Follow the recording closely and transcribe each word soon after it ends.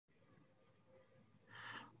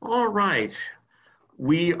All right.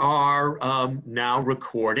 We are now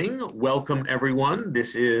recording. Welcome, everyone.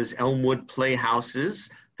 This is Elmwood Playhouse's,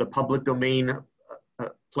 the public domain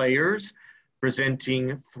players,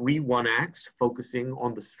 presenting 3 one-acts focusing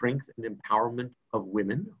on the strength and empowerment of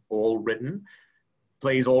women, all written,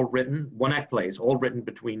 one-act plays, all written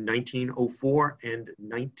between 1904 and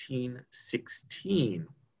 1916.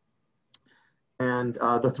 And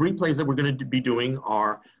the 3 plays that we're going to be doing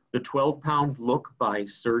are The 12-Pound Look by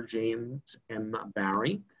Sir James M.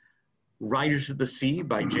 Barrie, Riders of the Sea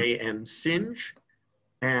by J.M. Synge,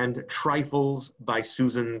 and Trifles by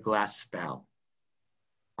Susan Glaspell.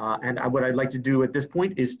 And what I'd like to do at this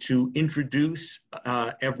point is to introduce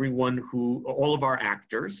all of our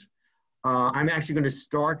actors. I'm actually going to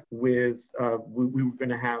start with, we were going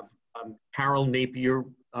to have Carol Napier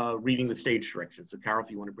reading the stage direction. So Carol,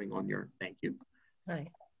 if you want to bring on your, thank you. Hi.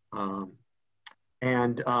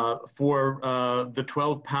 And for the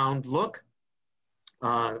 12-Pound Look,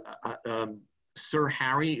 Sir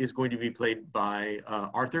Harry is going to be played by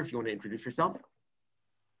Arthur, if you want to introduce yourself.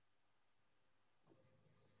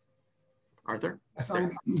 Arthur? Yes,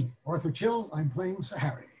 I'm Arthur Till. I'm playing Sir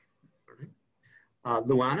Harry.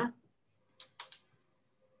 Luanna?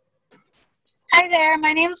 Hi there,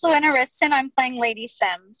 my name's Luanna Wriston. I'm playing Lady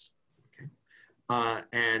Sims. Okay.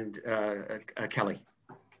 And Kelly?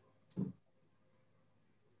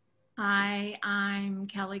 Hi, I'm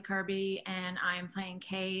Kelly Kirby, and I'm playing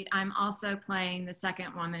Kate. I'm also playing the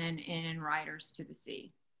second woman in Riders to the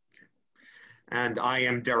Sea. And I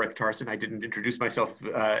am Derek Tarson. I didn't introduce myself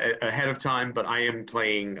ahead of time, but I am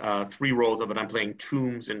playing 3 roles of it. I'm playing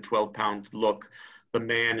Toombs in 12-Pound Look, the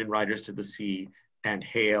man in Riders to the Sea, and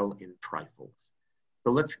Hale in Trifles.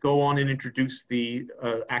 So let's go on and introduce the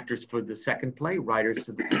actors for the second play, Riders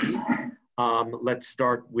to the Sea. Let's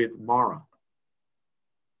start with Maurya.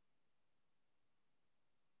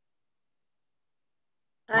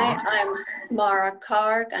 Hi, I'm Maurya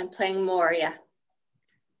Karg. I'm playing Maurya.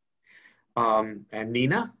 And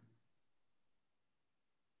Nina?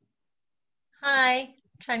 Hi,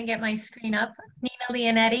 trying to get my screen up. Nina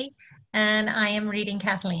Lionetti, and I am reading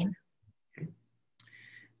Cathleen. Okay.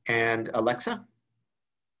 And Alexa?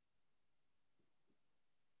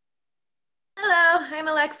 Hello, I'm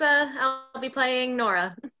Alexa. I'll be playing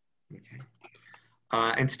Nora. Okay.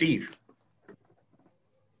 And Steve?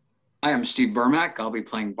 Hi, I'm Steve Bermack. I'll be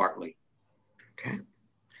playing Bartley. Okay.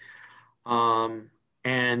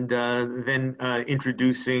 And then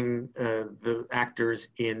introducing the actors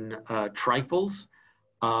in Trifles.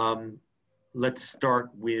 Let's start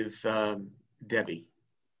with Debbie.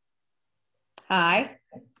 Hi,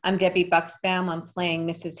 I'm Debbie Buchsbaum. I'm playing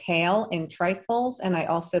Mrs. Hale in Trifles, and I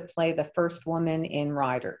also play the first woman in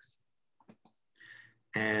Riders.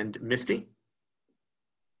 And Misti?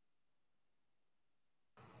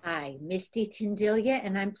 Hi, Misti Tindiglia,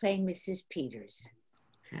 and I'm playing Mrs. Peters.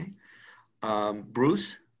 Okay.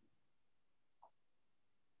 Bruce?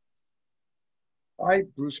 Hi,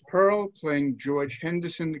 Bruce Pearl, playing George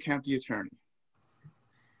Henderson, the county attorney.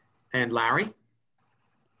 And Larry?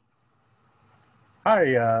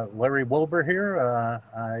 Hi, Larry Wilbur here.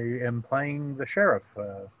 I am playing the sheriff.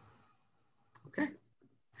 Okay.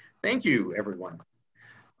 Thank you, everyone.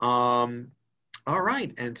 All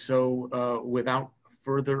right, and so without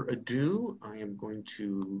further ado, I am going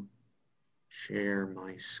to share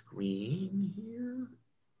my screen here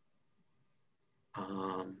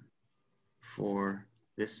for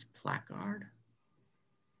this placard.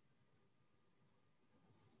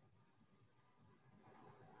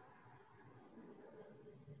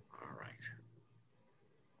 All right.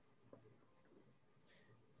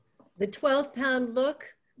 The 12-Pound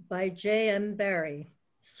Look by J.M. Barrie,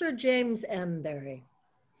 Sir James M. Barrie.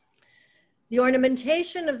 The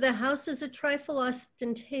ornamentation of the house is a trifle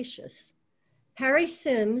ostentatious. Harry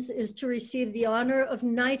Sims is to receive the honor of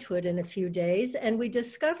knighthood in a few days, and we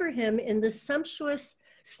discover him in the sumptuous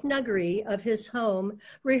snuggery of his home,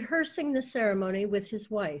 rehearsing the ceremony with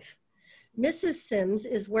his wife. Mrs. Sims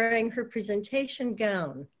is wearing her presentation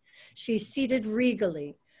gown. She's seated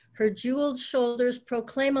regally. Her jeweled shoulders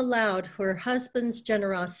proclaim aloud her husband's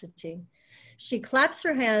generosity. She claps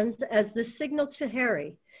her hands as the signal to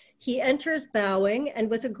Harry. He enters bowing and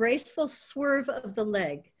with a graceful swerve of the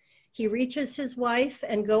leg. He reaches his wife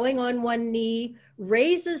and going on one knee,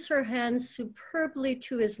 raises her hands superbly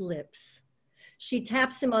to his lips. She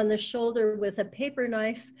taps him on the shoulder with a paper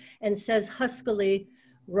knife and says huskily,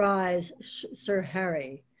 "Rise, Sir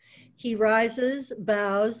Harry." He rises,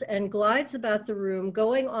 bows, and glides about the room,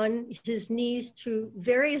 going on his knees to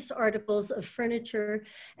various articles of furniture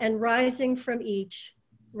and rises from each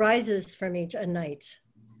a knight.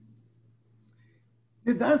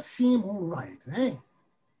 Did that seem all right, eh?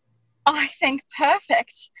 I think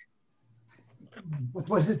perfect. But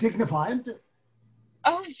was it dignified?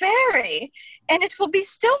 Oh, very. And it will be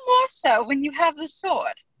still more so when you have the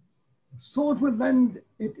sword. The sword would lend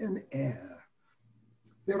it an air.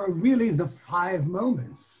 There are really the 5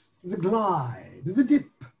 moments: the glide, the dip,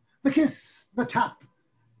 the kiss, the tap,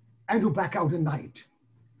 and you back out a knight.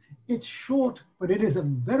 It's short, but it is a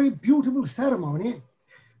very beautiful ceremony.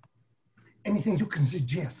 Anything you can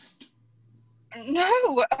suggest? No,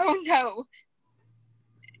 oh no.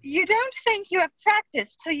 You don't think you have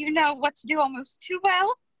practiced till you know what to do almost too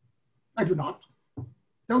well? I do not.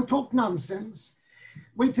 Don't talk nonsense.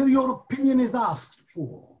 Wait till your opinion is asked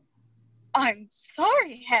for. I'm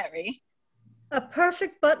sorry, Harry. A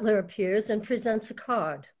perfect butler appears and presents a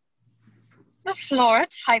card. The Flora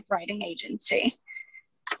Typewriting Agency.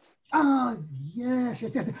 Ah,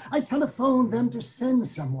 yes. I telephoned them to send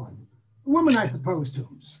someone. A woman, I suppose,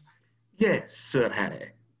 Toombs. Yes, Sir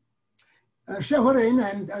Harry. Show her in,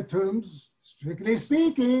 and Toombs, strictly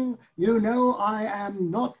speaking, you know I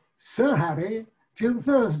am not Sir Harry till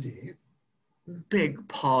Thursday. Beg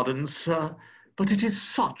pardon, sir, but it is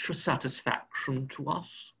such a satisfaction to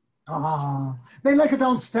us. Ah, they like it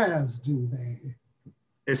downstairs, do they?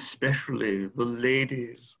 Especially the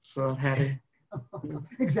ladies, Sir Harry.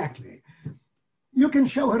 Exactly. You can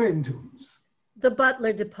show her in, Toombs. The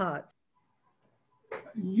butler departs.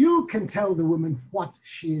 You can tell the woman what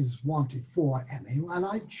she is wanted for, Emmy, while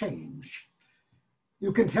I change.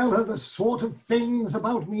 You can tell her the sort of things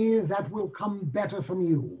about me that will come better from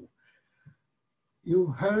you. You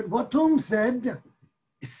heard what Toombs said,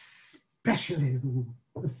 especially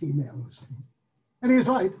the females. And he's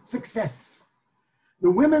right, success. The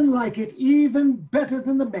women like it even better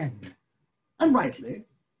than the men. And rightly,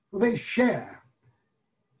 for they share.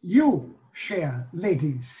 You share,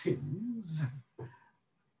 Lady Sims.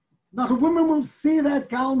 Not a woman will see that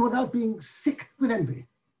gown without being sick with envy.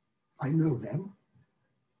 I know them.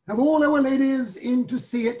 Have all our ladies in to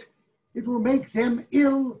see it. It will make them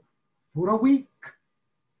ill for a week.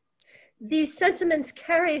 These sentiments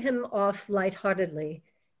carry him off lightheartedly.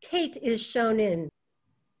 Kate is shown in.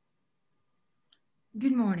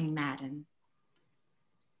 Good morning, madam.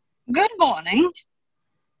 Good morning.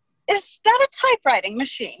 Is that a typewriting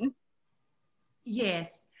machine?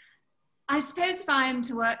 Yes. I suppose if I am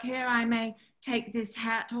to work here, I may take this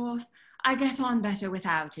hat off. I get on better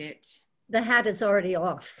without it. The hat is already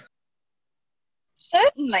off.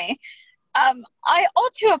 Certainly. I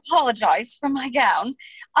ought to apologize for my gown.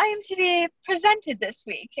 I am to be presented this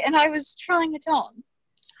week, and I was trying it on.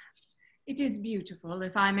 It is beautiful,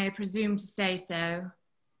 if I may presume to say so.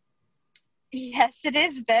 Yes, it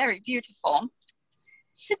is very beautiful.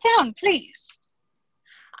 Sit down, please.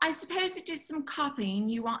 I suppose it is some copying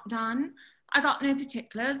you want done. I got no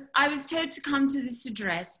particulars. I was told to come to this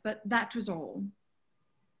address, but that was all.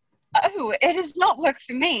 Oh, it is not work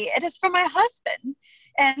for me. It is for my husband.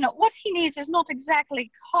 And what he needs is not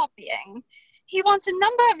exactly copying. He wants a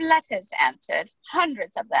number of letters answered,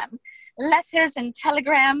 hundreds of them. Letters and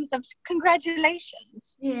telegrams of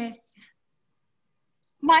congratulations. Yes.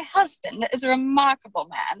 My husband is a remarkable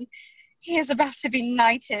man. He is about to be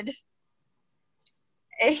knighted.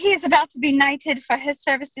 He is about to be knighted for his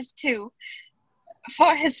services too.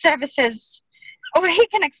 For his services. Oh, he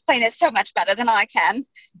can explain it so much better than I can.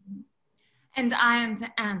 And I am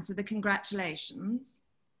to answer the congratulations?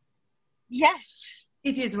 Yes.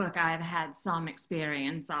 It is work I have had some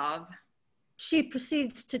experience of. She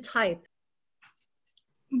proceeds to type.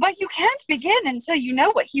 But you can't begin until you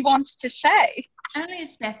know what he wants to say. Only a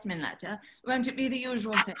specimen letter. Won't it be the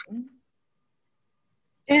usual thing?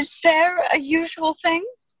 Is there a usual thing?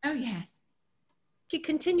 Oh, yes. She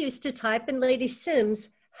continues to type, and Lady Sims,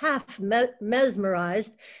 half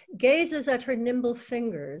mesmerized, gazes at her nimble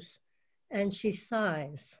fingers, and she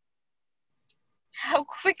sighs. How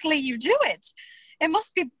quickly you do it. It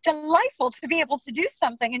must be delightful to be able to do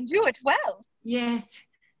something and do it well. Yes,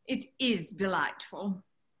 it is delightful.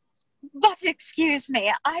 But excuse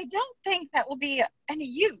me, I don't think that will be any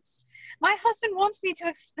use. My husband wants me to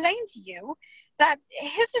explain to you that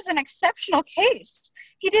his is an exceptional case.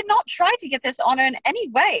 He did not try to get this honor in any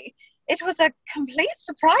way. It was a complete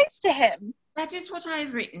surprise to him. That is what I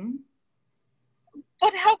have written.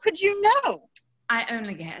 But how could you know? I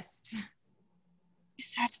only guessed.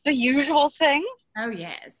 Is that the usual thing? Oh,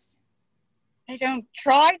 yes. They don't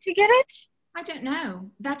try to get it? I don't know.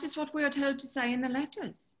 That is what we are told to say in the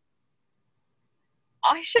letters.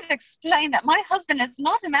 I should explain that my husband is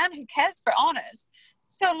not a man who cares for honors,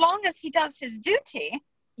 so long as he does his duty.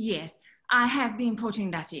 Yes, I have been putting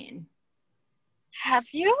that in. Have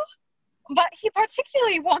you? But he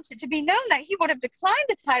particularly wanted to be known that he would have declined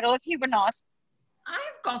the title if he were not. I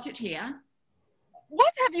have got it here.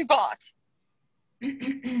 What have you got?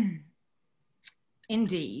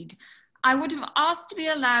 Indeed. I would have asked to be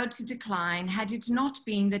allowed to decline had it not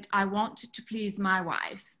been that I want to please my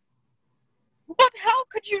wife. But how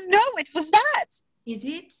could you know it was that? Is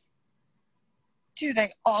it? Do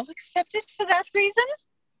they all accept it for that reason?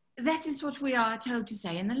 That is what we are told to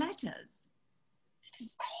say in the letters. It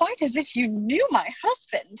is quite as if you knew my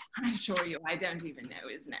husband. I assure you, I don't even know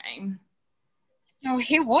his name. No,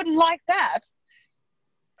 he wouldn't like that.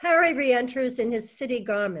 Harry re-enters in his city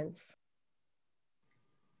garments.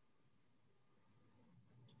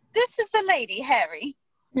 This is the lady, Harry.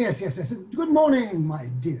 Yes. Good morning, my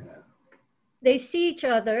dear. They see each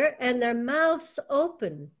other and their mouths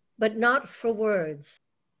open, but not for words.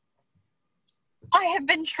 I have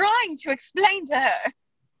been trying to explain to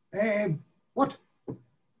her. What?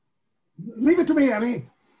 Leave it to me, Annie.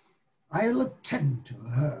 I'll attend to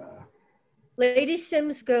her. Lady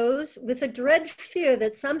Sims goes with a dread fear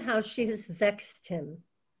that somehow she has vexed him.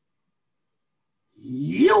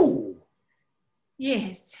 You!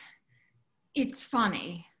 Yes, it's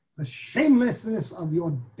funny. The shamelessness of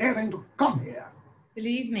your daring to come here.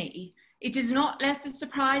 Believe me, it is not less a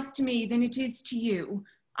surprise to me than it is to you.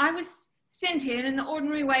 I was sent here in the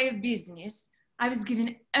ordinary way of business. I was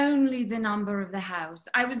given only the number of the house.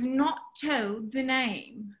 I was not told the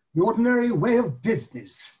name. The ordinary way of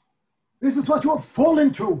business. This is what you have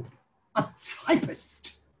fallen to. A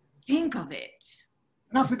typist. Think of it.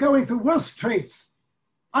 And after going through worse straits,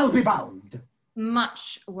 I'll be bound.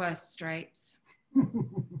 Much worse straits.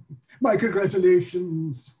 My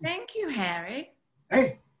congratulations. Thank you, Harry.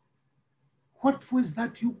 Hey, what was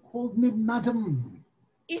that you called me, madam?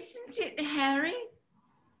 Isn't it Harry?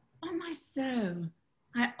 On my soul,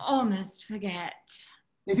 I almost forget.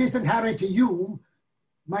 It isn't Harry to you.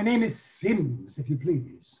 My name is Sims, if you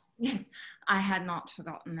please. Yes, I had not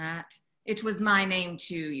forgotten that. It was my name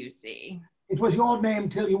too, you see. It was your name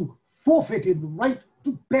till you forfeited the right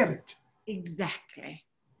to bear it. Exactly.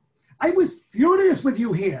 I was furious with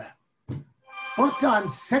you here, but on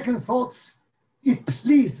second thoughts, it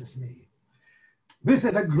pleases me. There's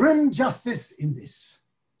a grim justice in this.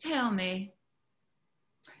 Tell me.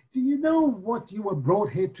 Do you know what you were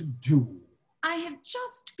brought here to do? I have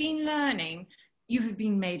just been learning. You have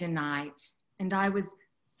been made a knight, and I was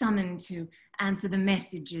summoned to answer the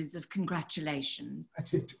messages of congratulation.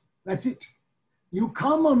 That's it. You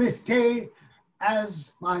come on this day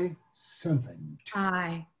as my servant.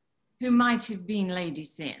 I, who might have been Lady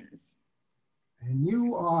Sims. And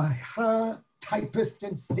you are her typist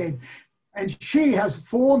instead, and she has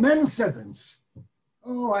 4 men servants.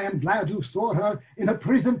 Oh, I am glad you saw her in a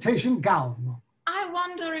presentation gown. I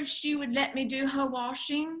wonder if she would let me do her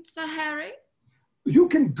washing, Sir Harry? You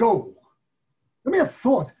can go. The mere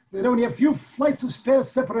thought that only a few flights of stairs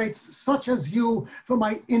separates such as you from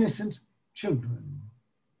my innocent children.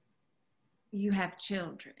 You have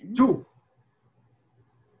children? 2.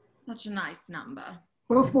 Such a nice number.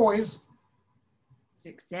 Both boys.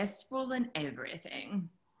 Successful in everything.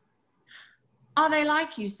 Are they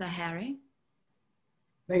like you, Sir Harry?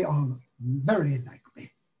 They are very like me.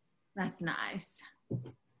 That's nice. Are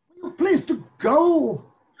you pleased to go?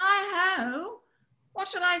 Hi-ho. What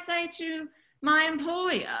shall I say to my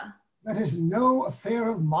employer? That is no affair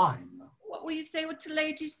of mine. What will you say to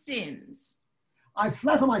Lady Sims? I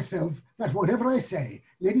flatter myself that whatever I say,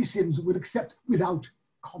 Lady Sims would accept without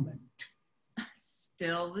comment.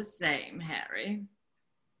 Still the same, Harry.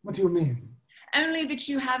 What do you mean? Only that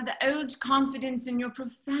you have the old confidence in your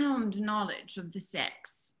profound knowledge of the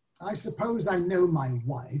sex. I suppose I know my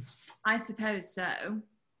wife. I suppose so.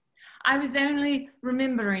 I was only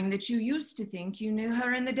remembering that you used to think you knew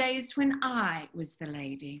her in the days when I was the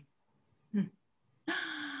lady.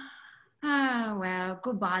 Ah, well,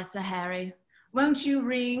 goodbye, Sir Harry. Won't you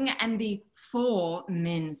ring and the 4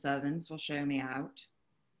 men servants will show me out?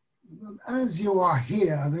 As you are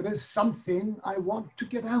here, there is something I want to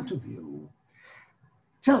get out of you.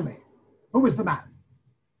 Tell me, who is the man?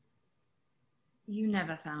 You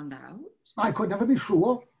never found out? I could never be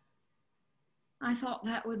sure. I thought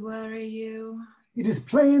that would worry you. It is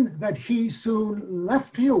plain that he soon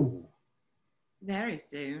left you. Very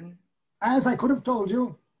soon. As I could have told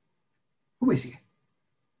you. Who is he?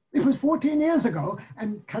 It was 14 years ago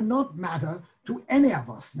and cannot matter to any of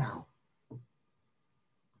us now.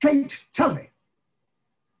 Kate, tell me,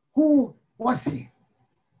 who was he?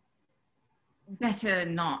 Better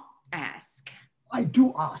not ask. I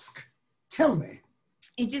do ask. Tell me.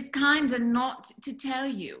 It is kinder not to tell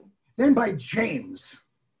you. Then by James,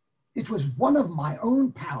 it was one of my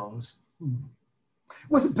own pals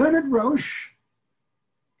Was it Bernard Roche?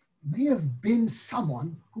 May have been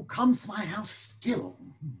someone who comes to my house still.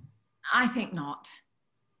 I think not.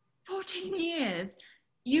 14 years.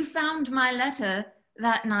 You found my letter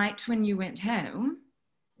that night when you went home?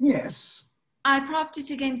 Yes. I propped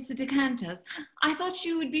it against the decanters. I thought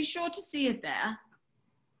you would be sure to see it there.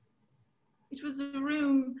 It was a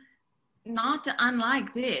room not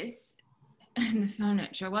unlike this, and the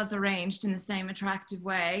furniture was arranged in the same attractive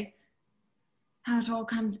way. How it all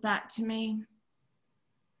comes back to me.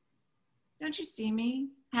 Don't you see me,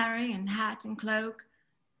 Harry, in hat and cloak,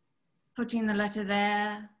 putting the letter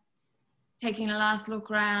there, taking a last look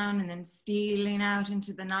round, and then stealing out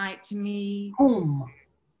into the night to me? Whom?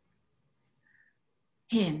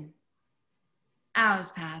 Him.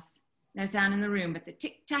 Hours pass. No sound in the room but the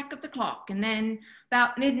tick-tack of the clock. And then,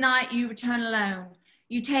 about midnight, you return alone.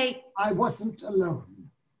 You take... I wasn't alone.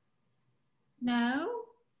 No?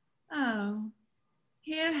 Oh.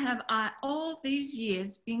 Here have I all these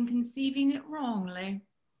years been conceiving it wrongly.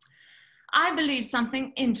 I believe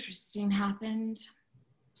something interesting happened.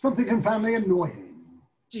 Something confoundingly annoying.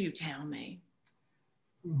 Do tell me.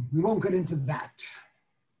 We won't get into that.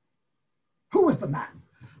 Who was the man?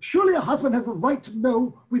 Surely a husband has the right to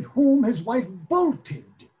know with whom his wife bolted.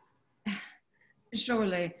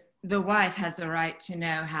 Surely the wife has a right to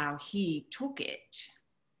know how he took it.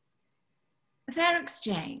 A fair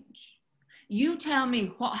exchange. You tell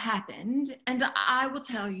me what happened, and I will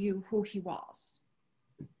tell you who he was.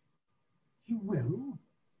 You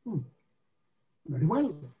will? Very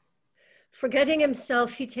well. Forgetting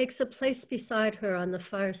himself, he takes a place beside her on the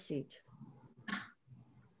fire seat.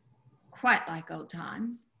 Quite like old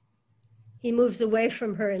times. He moves away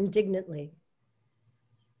from her indignantly.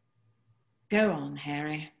 Go on,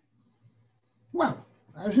 Harry. Well,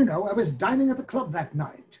 as you know, I was dining at the club that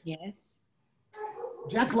night. Yes.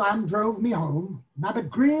 Jack Lamb drove me home. Mabbott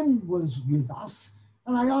Green was with us,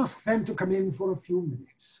 and I asked them to come in for a few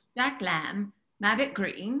minutes. Jack Lamb, Mabbott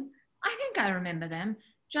Green. I think I remember them.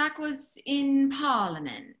 Jack was in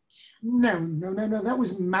Parliament. No, that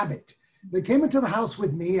was Mabbott. They came into the house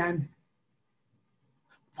with me and...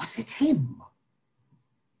 Was it him?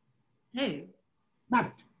 Who?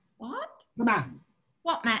 Mabbott. What? The man.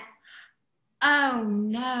 What man? Oh,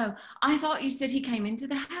 no. I thought you said he came into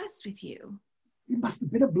the house with you. He must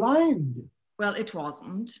have been a blind. Well, it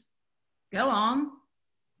wasn't. Go on.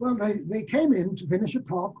 Well, they came in to finish a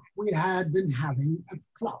talk we had been having at the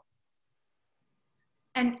club.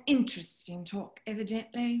 An interesting talk,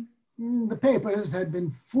 evidently. The papers had been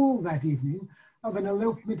full that evening of an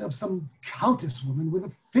elopement of some countess woman with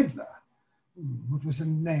a fiddler. What was her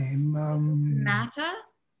name? Matter?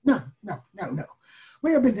 No.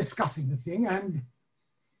 We have been discussing the thing, and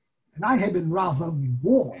I had been rather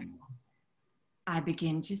warm. I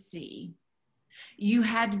begin to see. You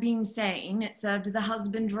had been saying it served the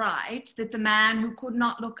husband right, that the man who could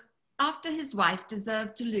not look after his wife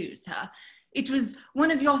deserved to lose her. It was one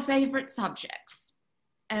of your favorite subjects.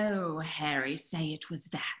 Oh, Harry, say it was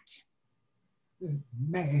that. It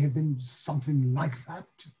may have been something like that.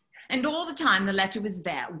 And all the time the letter was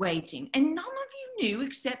there, waiting, and none of you knew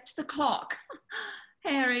except the clock.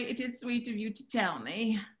 Harry, it is sweet of you to tell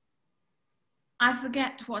me. I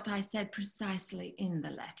forget what I said precisely in the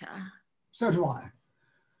letter. So do I.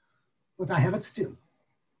 But I have it still.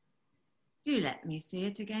 Do let me see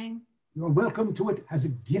it again. You're welcome to it as a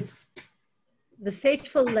gift. The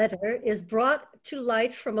fateful letter is brought to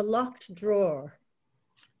light from a locked drawer.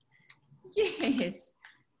 Yes,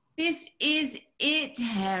 this is it,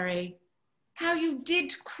 Harry. How you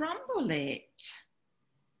did crumble it.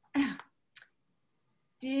 Oh,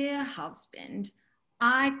 dear husband,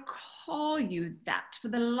 I call you that for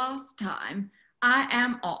the last time. I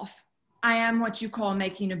am off. I am what you call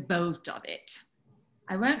making a bolt of it.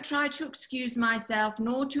 I won't try to excuse myself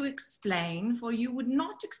nor to explain, for you would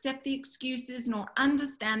not accept the excuses nor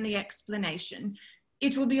understand the explanation.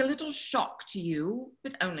 It will be a little shock to you,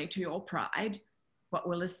 but only to your pride. What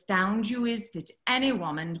will astound you is that any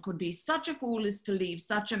woman could be such a fool as to leave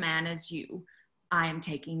such a man as you. I am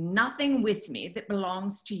taking nothing with me that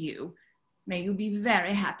belongs to you. May you be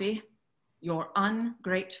very happy. Your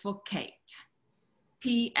ungrateful Kate.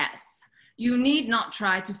 P.S. You need not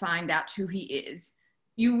try to find out who he is.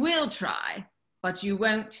 You will try, but you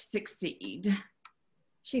won't succeed.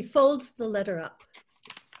 She folds the letter up.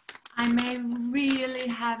 I may really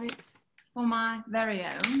have it for my very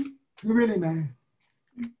own. You really may.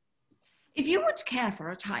 If you would care for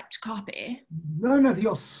a typed copy. None of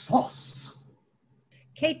your sauce.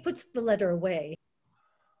 Kate puts the letter away.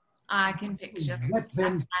 I can picture. Let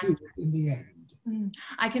them see it in the end.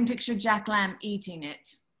 I can picture Jack Lamb eating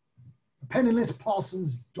it. penniless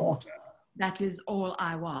parson's daughter. That is all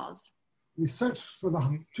I was. We searched for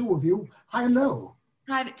the two of you high and low.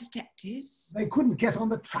 Private detectives? They couldn't get on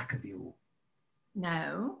the track of you.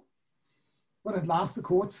 No. But at last the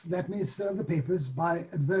courts let me serve the papers by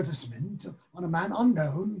advertisement on a man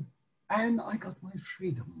unknown, and I got my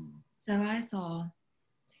freedom. So I saw.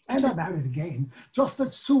 And I married again, just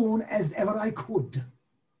as soon as ever I could.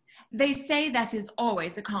 They say that is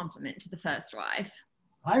always a compliment to the first wife.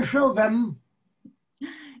 I showed them.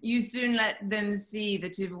 You soon let them see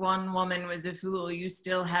that if one woman was a fool, you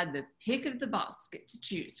still had the pick of the basket to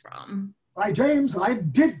choose from. By James, I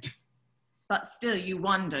did. But still you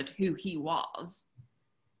wondered who he was.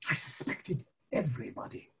 I suspected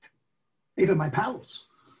everybody, even my pals.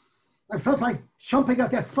 I felt like jumping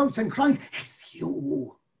at their throats and crying, "It's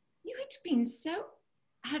you." You had been so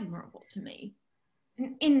admirable to me.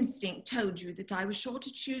 An instinct told you that I was sure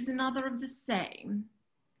to choose another of the same.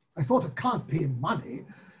 I thought it can't be money,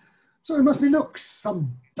 so it must be looks,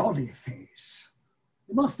 some dolly face.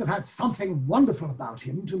 He must have had something wonderful about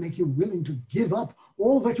him to make you willing to give up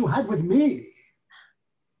all that you had with me.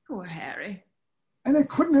 Poor Harry. And it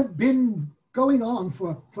couldn't have been going on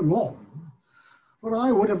for long, for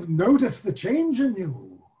I would have noticed the change in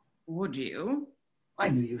you. Would you? I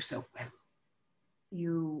knew you so well.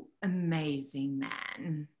 You amazing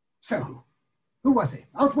man. So, who was it?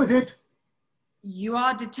 Out with it. You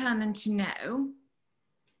are determined to know?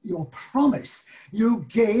 Your promise. You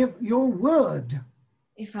gave your word.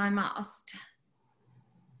 If I must.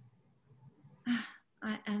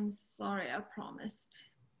 I am sorry I promised.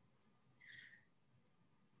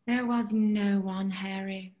 There was no one,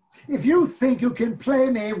 Harry. If you think you can play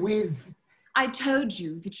me with... I told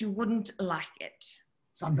you that you wouldn't like it.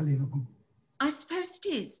 It's unbelievable. I suppose it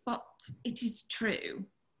is, but it is true.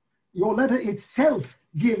 Your letter itself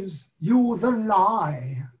gives you the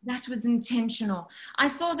lie. That was intentional. I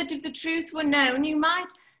saw that if the truth were known, you might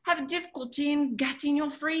have a difficulty in getting your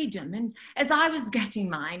freedom. And as I was getting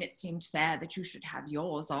mine, it seemed fair that you should have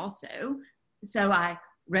yours also. So I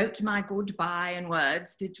wrote my goodbye in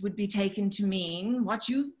words that would be taken to mean what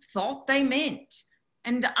you thought they meant.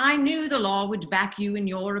 And I knew the law would back you in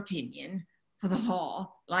your opinion, for the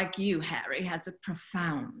law, like you, Harry, has a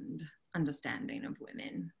profound understanding of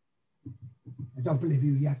women. I don't believe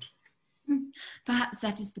you yet. Perhaps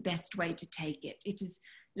that is the best way to take it. It is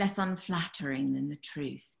less unflattering than the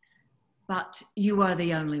truth. But you were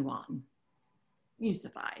the only one. You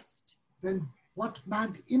sufficed. Then what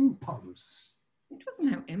mad impulse? It was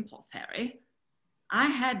no impulse, Harry. I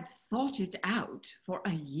had thought it out for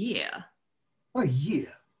a year. A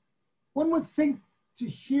year? One would think to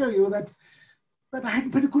hear you that I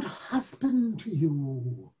hadn't been a good husband to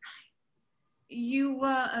you. You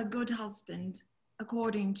were a good husband,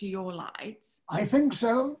 according to your lights. I think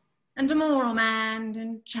so. And a moral man,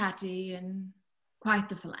 and chatty, and quite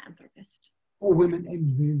the philanthropist. All women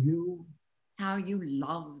envy you. How you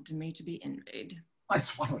loved me to be envied. I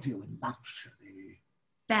swallowed you in luxury.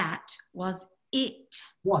 That was it.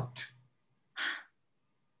 What?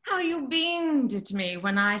 How you beamed at me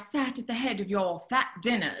when I sat at the head of your fat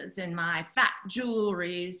dinners in my fat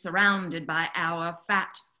jewelry, surrounded by our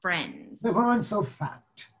fat friends. They weren't so fat.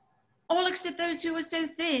 All except those who were so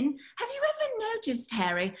thin. Have you ever noticed,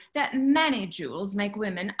 Harry, that many jewels make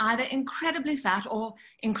women either incredibly fat or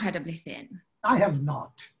incredibly thin? I have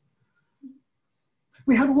not.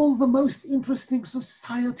 We had all the most interesting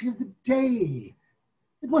society of the day.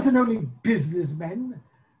 It wasn't only businessmen.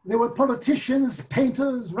 There were politicians,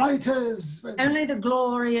 painters, writers. Only the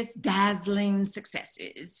glorious, dazzling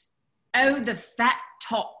successes. Oh, the fat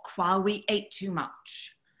talk while we ate too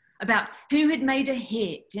much. About who had made a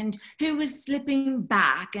hit and who was slipping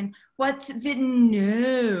back and what the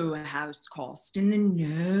no house cost and the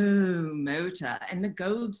no motor and the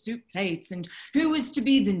gold soup plates and who was to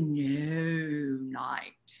be the no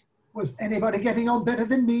knight. Was anybody getting on better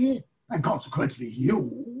than me? And consequently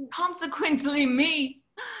you. Consequently me?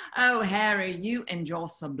 Oh, Harry, you and your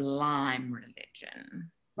sublime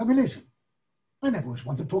religion. My religion? I never was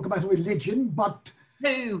one to talk about a religion, but...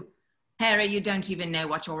 Who? Harry, you don't even know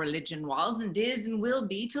what your religion was and is and will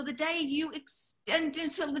be till the day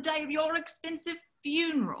until the day of your expensive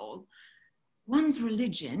funeral. One's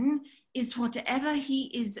religion is whatever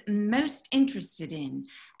he is most interested in,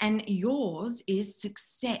 and yours is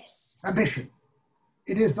success. Ambition.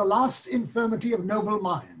 It is the last infirmity of noble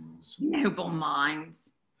minds. Noble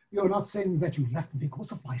minds. You're not saying that you left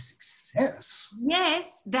because of my success.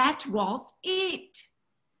 Yes, that was it.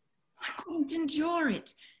 I couldn't endure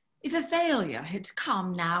it. If a failure had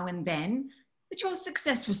come now and then, but your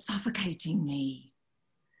success was suffocating me.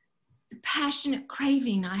 the passionate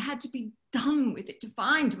craving. I had to be done with it to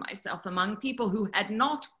find myself among people who had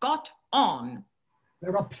not got on.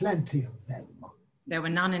 There are plenty of them. There were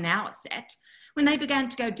none in our set. When they began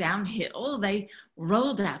to go downhill, they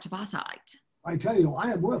rolled out of our sight. I tell you,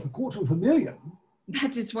 I am worth $250,000.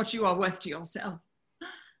 That is what you are worth to yourself.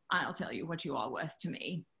 I'll tell you what you are worth to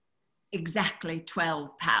me. Exactly £12.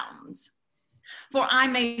 For I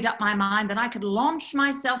made up my mind that I could launch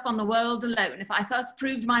myself on the world alone if I first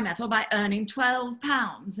proved my mettle by earning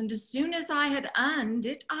 £12. And as soon as I had earned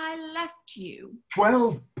it, I left you.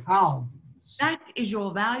 £12? That is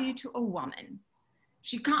your value to a woman. If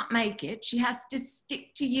she can't make it, she has to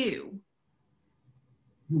stick to you.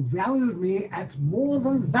 You valued me at more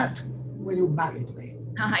than that when you married me.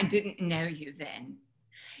 I didn't know you then.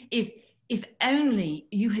 If only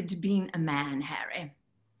you had been a man, Harry.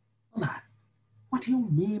 A man? What do you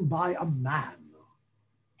mean by a man?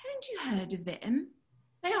 Haven't you heard of them?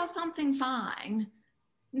 They are something fine.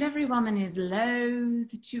 And every woman is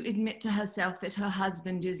loath to admit to herself that her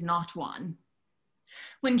husband is not one.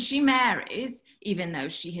 When she marries, even though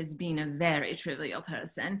she has been a very trivial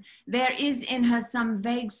person, there is in her some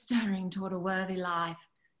vague stirring toward a worthy life,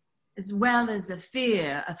 as well as a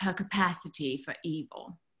fear of her capacity for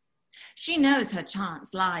evil. She knows her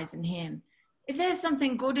chance lies in him. If there's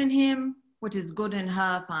something good in him, what is good in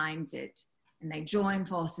her finds it, and they join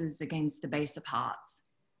forces against the baser parts.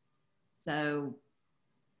 So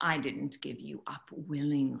I didn't give you up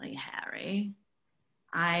willingly, Harry.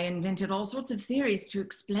 I invented all sorts of theories to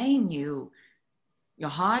explain you. Your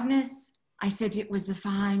hardness, I said it was a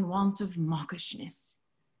fine want of mawkishness.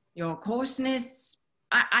 Your coarseness,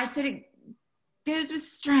 I said it goes with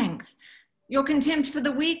strength. Your contempt for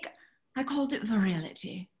the weak, I called it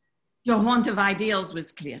virility. Your want of ideals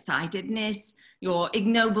was clear-sightedness. Your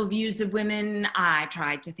ignoble views of women, I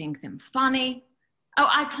tried to think them funny. Oh,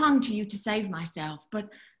 I clung to you to save myself, but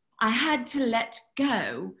I had to let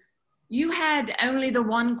go. You had only the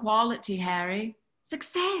one quality, Harry,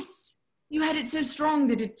 success. You had it so strong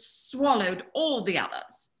that it swallowed all the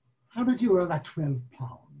others. How did you earn that £12?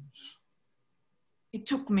 It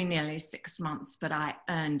took me nearly 6 months, but I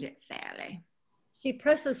earned it fairly. She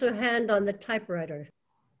presses her hand on the typewriter.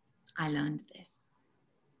 I learned this.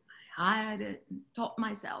 I hired it and taught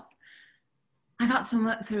myself. I got some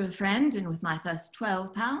work through a friend, and with my first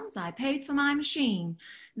 £12, I paid for my machine.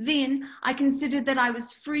 Then I considered that I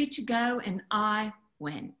was free to go, and I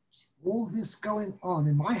went. All this going on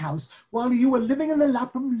in my house while you were living in the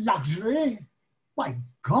lap of luxury? My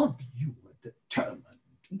God, you were determined.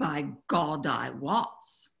 By God, I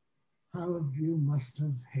was. How you must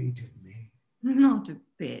have hated me. Not a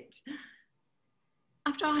bit.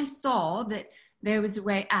 After I saw that there was a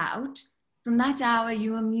way out, from that hour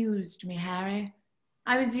you amused me, Harry.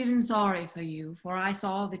 I was even sorry for you, for I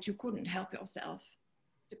saw that you couldn't help yourself.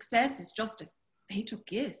 Success is just a fatal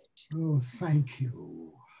gift. Oh, thank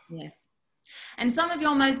you. Yes. And some of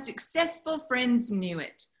your most successful friends knew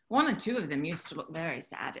it. One or two of them used to look very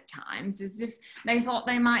sad at times, as if they thought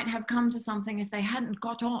they might have come to something if they hadn't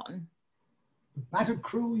got on. The battered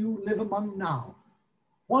crew you live among now,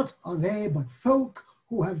 what are they but folk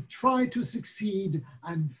who have tried to succeed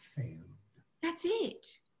and failed? That's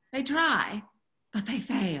it. They try, but they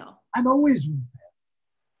fail. And always will fail.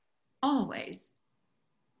 Always.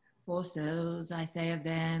 Poor souls, I say of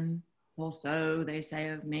them. Poor so, they say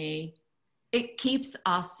of me. It keeps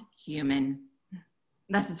us human.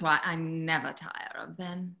 That is why I never tire of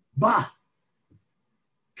them. Bah!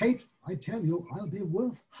 Kate, I tell you, I'll be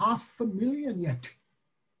worth $500,000 yet.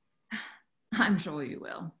 I'm sure you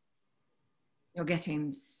will. You're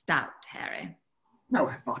getting stout, Harry. No,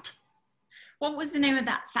 I'm not. What was the name of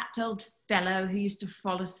that fat old fellow who used to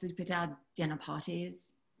fall asleep at our dinner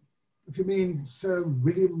parties? If you mean Sir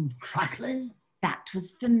William Crackling? That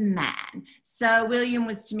was the man. Sir William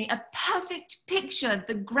was to me a perfect picture of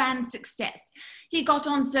the grand success. He got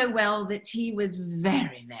on so well that he was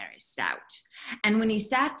very, very stout. And when he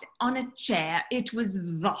sat on a chair, it was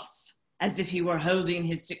thus, as if he were holding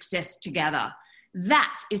his success together.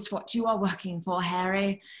 That is what you are working for,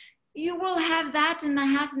 Harry. You will have that and the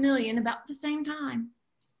 $500,000 about the same time.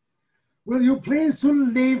 Will you please to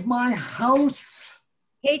leave my house?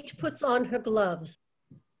 Kate puts on her gloves.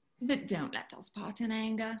 But don't let us part in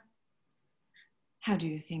anger. How do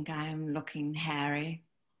you think I am looking, Harry,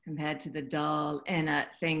 compared to the dull,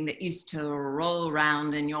 inert thing that used to roll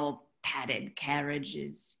round in your padded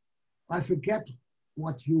carriages? I forget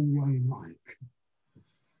what you were like.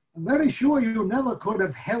 I'm very sure you never could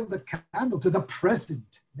have held a candle to the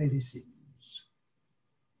present Lady Synge.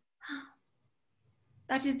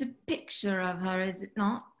 That is a picture of her, is it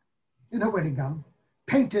not? In her wedding gown.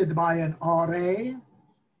 Painted by an R.A.?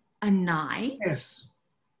 A knight? Yes.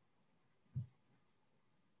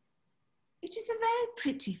 It is a very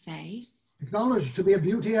pretty face. Acknowledged to be a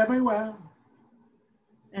beauty everywhere.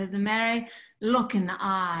 There's a merry look in the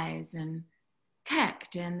eyes and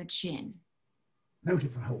character in the chin.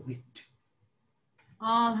 Noted for her wit.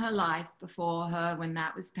 All her life before her when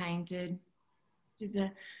that was painted. It is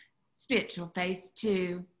a spiritual face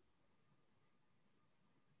too.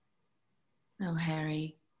 Oh,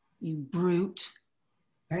 Harry, you brute.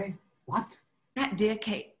 Eh? What? That dear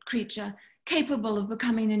creature, capable of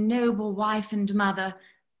becoming a noble wife and mother.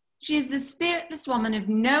 She is the spiritless woman of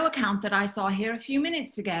no account that I saw here a few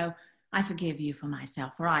minutes ago. I forgive you for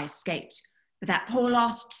myself, for I escaped. But that poor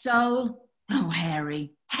lost soul, oh,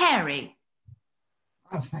 Harry, Harry.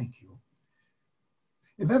 Oh, thank you.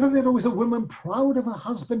 If ever there was a woman proud of her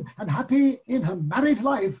husband and happy in her married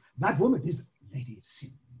life, that woman is Lady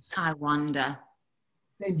Synge. I wonder.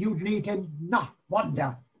 Then you need to not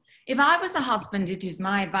wonder. If I was a husband, it is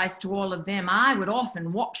my advice to all of them, I would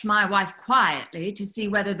often watch my wife quietly to see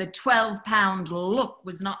whether the 12-pound look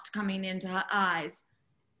was not coming into her eyes.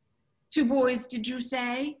 2 boys, did you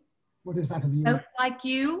say? What is that of you? Both like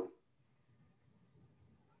you?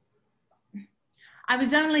 I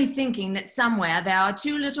was only thinking that somewhere there are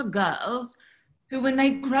 2 little girls who, when they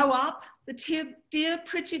grow up, the dear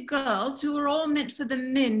pretty girls who are all meant for the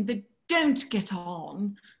men that don't get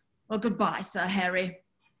on. Well, goodbye, Sir Harry.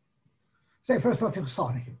 Say first that you're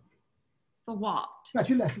sorry. For what? That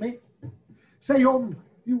you left me. Say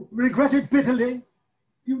you regret it bitterly.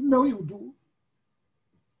 You know you do.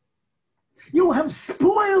 You have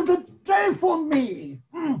spoiled the day for me.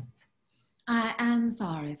 I am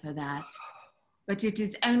sorry for that, but it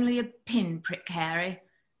is only a pinprick, Harry.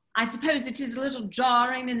 I suppose it is a little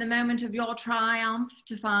jarring in the moment of your triumph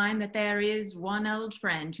to find that there is one old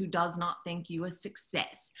friend who does not think you a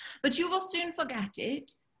success, but you will soon forget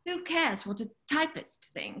it. Who cares what a typist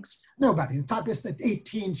thinks? Nobody. A typist at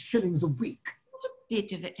 18 shillings a week. Not a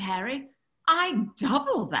bit of it, Harry. I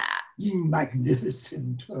double that.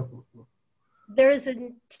 Magnificent. Oh. There is a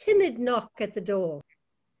timid knock at the door.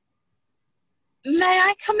 May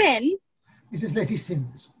I come in? It is Lady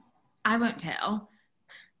Synge. I won't tell.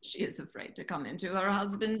 She is afraid to come into her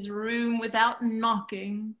husband's room without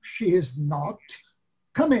knocking. She is not.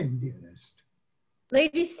 Come in, dearest.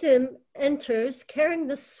 Lady Sim enters carrying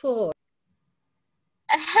the sword.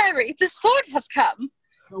 Harry, the sword has come.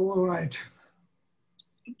 Oh, all right.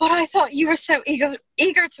 But I thought you were so eager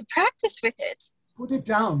to practice with it. Put it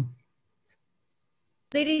down.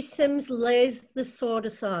 Lady Sims lays the sword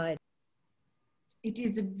aside. It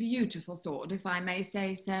is a beautiful sword, if I may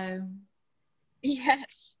say so.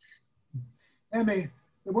 Yes. Emmy,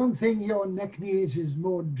 the one thing your neck needs is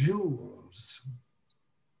more jewels.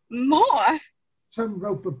 More? Some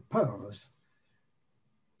rope of pearls.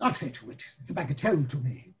 I'll say to it. It's a bagatelle to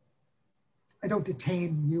me. I don't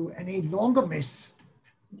detain you any longer, miss.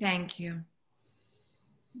 Thank you.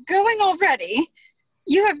 Going already?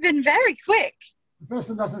 You have been very quick. The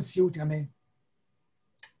person doesn't suit, Emmy.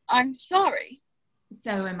 I'm sorry.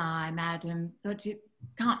 So am I, madam, but it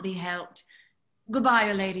can't be helped. Goodbye,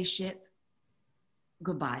 your ladyship.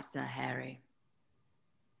 Goodbye, Sir Harry.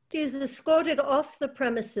 She is escorted off the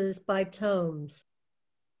premises by Tomes.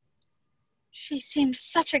 She seemed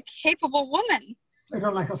such a capable woman. I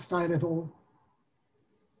don't like her style at all.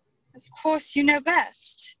 Of course you know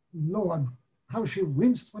best. Lord, how she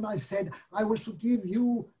winced when I said I was to give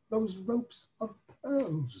you those ropes of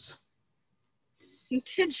pearls.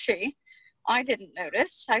 Did she? I didn't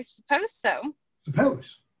notice. I suppose so.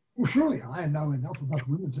 Suppose? Well, surely I know enough about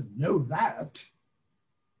women to know that.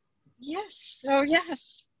 Yes, oh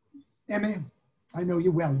yes. Emmy, I know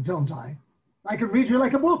you well, don't I? I can read you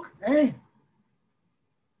like a book, eh?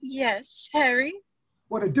 Yes, Harry.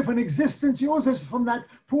 What a different existence yours is from that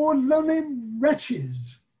poor lonely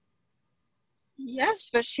wretch's. Yes,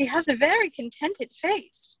 but she has a very contented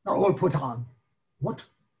face. All put on. What?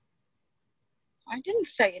 I didn't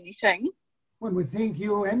say anything. One would think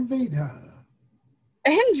you envied her.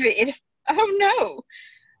 Envied? Oh no.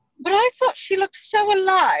 But I thought she looked so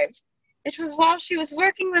alive. It was while she was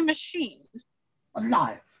working the machine.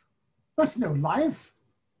 Alive? That's no life.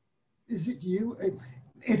 Is it you?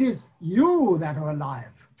 It is you that are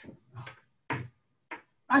alive.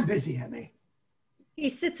 I'm busy, Emmy.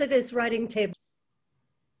 He sits at his writing table.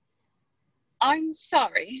 I'm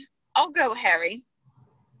sorry. I'll go, Harry.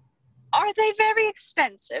 Are they very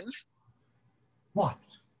expensive? What?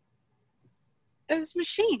 Those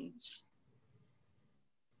machines.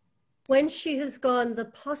 When she has gone, the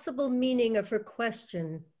possible meaning of her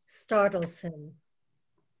question startles him.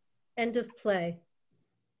 End of play.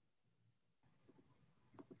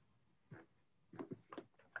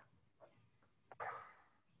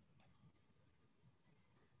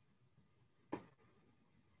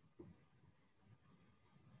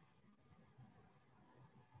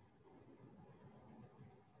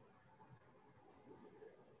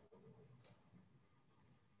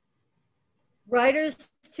 Riders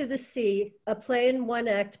to the Sea, a play in one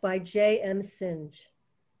act by J.M Synge.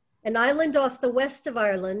 An island off the west of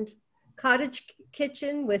Ireland, cottage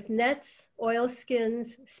kitchen with nets,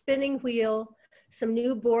 oilskins, spinning wheel, some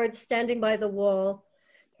new boards standing by the wall.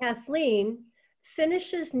 Cathleen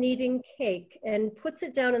finishes kneading cake and puts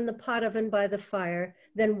it down in the pot oven by the fire,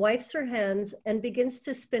 then wipes her hands and begins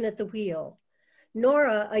to spin at the wheel.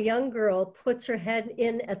 Nora, a young girl, puts her head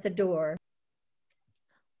in at the door.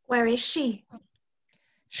 Where is she?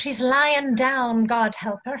 She's lying down, God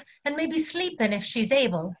help her, and maybe sleeping if she's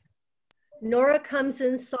able. Nora comes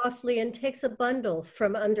in softly and takes a bundle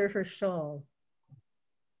from under her shawl.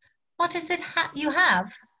 What is it you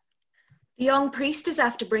have? The young priest is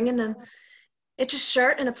after bringing them. It's a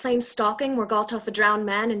shirt and a plain stocking were got off a drowned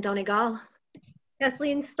man in Donegal.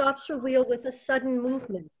 Kathleen stops her wheel with a sudden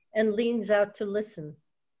movement and leans out to listen.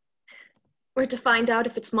 We're to find out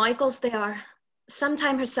if it's Michael's they are.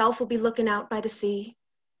 Sometime herself will be looking out by the sea.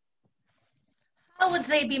 How would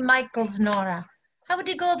they be Michael's, Nora? How would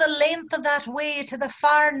he go the length of that way to the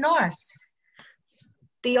far north?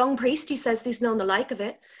 The young priest, he says he's known the like of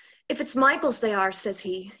it. If it's Michael's they are, says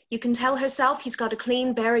he, you can tell herself he's got a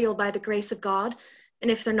clean burial by the grace of God.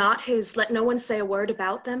 And if they're not his, let no one say a word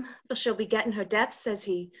about them, for she'll be getting her death, says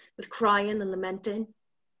he, with crying and lamenting.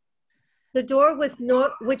 The door which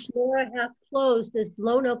Nora half closed is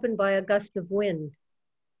blown open by a gust of wind.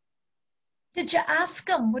 Did you ask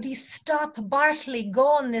him, would he stop Bartley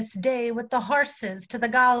going this day with the horses to the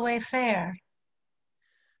Galway fair?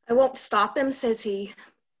 I won't stop him, says he,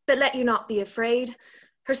 but let you not be afraid.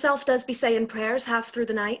 Herself does be saying prayers half through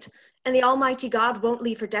the night, and the Almighty God won't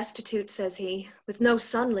leave her destitute, says he, with no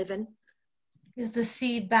son living. Is the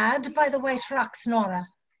sea bad by the White Rocks, Nora?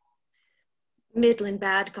 Middling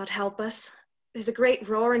bad, God help us. There's a great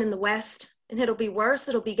roaring in the west, and it'll be worse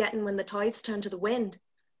it'll be getting when the tides turn to the wind.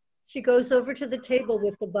 She goes over to the table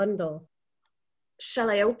with the bundle. Shall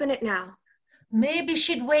I open it now? Maybe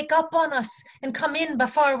she'd wake up on us and come in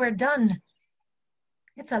before we're done.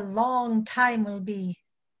 It's a long time will be,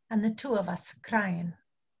 and the two of us crying.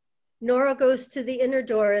 Nora goes to the inner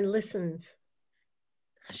door and listens.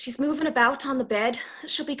 She's moving about on the bed.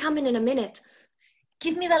 She'll be coming in a minute.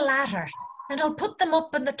 Give me the ladder, and I'll put them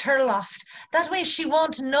up in the turloft. That way she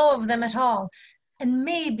won't know of them at all. And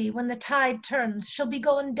maybe when the tide turns, she'll be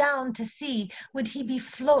going down to see would he be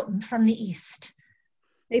floating from the east.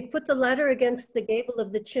 They put the ladder against the gable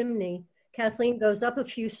of the chimney. Kathleen goes up a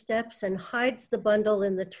few steps and hides the bundle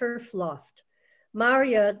in the turf loft.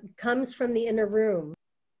 Maurya comes from the inner room.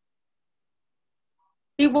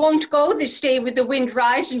 He won't go this day with the wind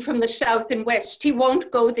rising from the south and west. He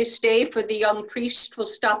won't go this day, for the young priest will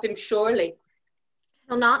stop him surely.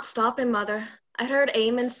 He'll not stop him, Mother. I heard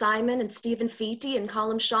Eamon, Simon and Stephen Feety and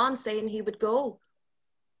Colin Sean saying he would go.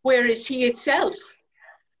 Where is he itself?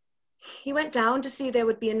 He went down to see there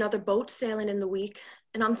would be another boat sailing in the week,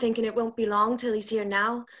 and I'm thinking it won't be long till he's here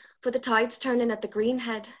now, for the tide's turning at the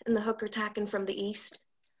Greenhead and the hooker tacking from the east.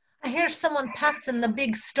 I hear someone passing the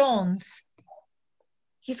big stones.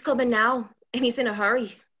 He's coming now, and he's in a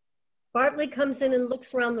hurry. Bartley comes in and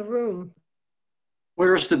looks around the room.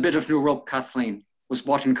 Where's the bit of new rope, Cathleen? Was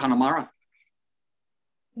bought in Connemara?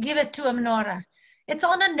 Give it to him, Nora. It's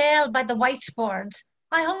on a nail by the whiteboards.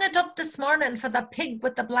 I hung it up this morning for the pig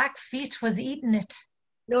with the black feet was eating it.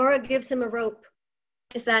 Nora gives him a rope.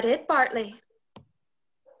 Is that it, Bartley?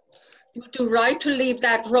 You do right to leave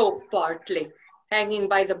that rope, Bartley, hanging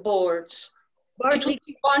by the boards. Bartley. It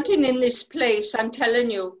will be wanting in this place, I'm telling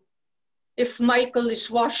you. If Michael is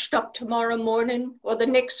washed up tomorrow morning, or the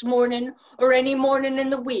next morning, or any morning in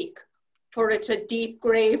the week, for it's a deep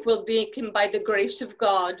grave will make him by the grace of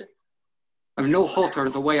God. I've no halter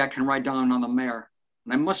the way I can ride down on the mare,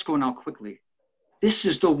 and I must go now quickly. This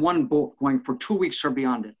is the one boat going for 2 weeks or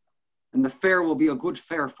beyond it, and the fare will be a good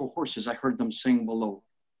fare for horses, I heard them saying below.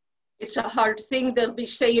 It's a hard thing they'll be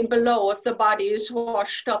saying below if the body is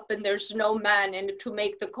washed up and there's no man in it to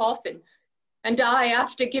make the coffin. And I,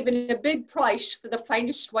 after giving a big price for the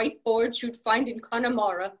finest white boards you'd find in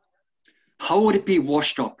Connemara. How would it be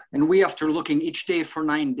washed up, and we after looking each day for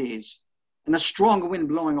 9 days, and a strong wind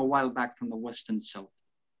blowing a while back from the west and south?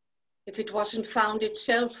 If it wasn't found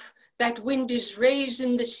itself, that wind is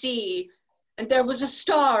raising the sea, and there was a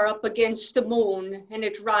star up against the moon, and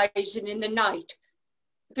it rising in the night.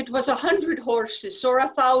 If it was 100 horses or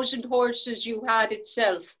 1,000 horses you had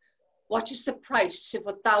itself, what is the price of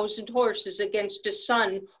 1,000 horses against a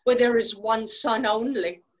sun where there is one sun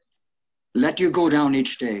only? Let you go down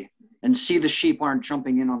each day and see the sheep aren't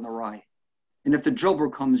jumping in on the rye. And if the drover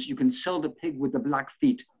comes, you can sell the pig with the black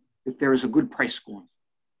feet if there is a good price going.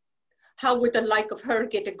 How would the like of her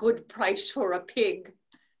get a good price for a pig?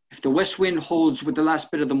 If the west wind holds with the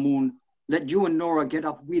last bit of the moon, let you and Nora get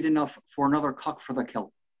up wheat enough for another cock for the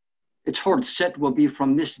kill. Its hard set will be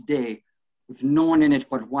from this day, with no one in it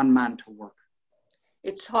but one man to work.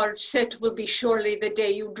 Its hard set will be surely the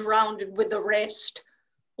day you drowned it with the rest.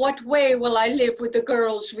 What way will I live with the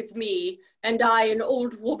girls with me, and I an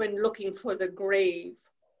old woman looking for the grave?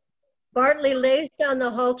 Bartley lays down the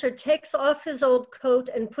halter, takes off his old coat,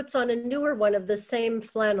 and puts on a newer one of the same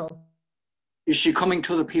flannel. Is she coming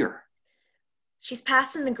to the pier? She's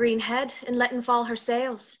passing the green head and letting fall her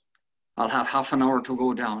sails. I'll have half an hour to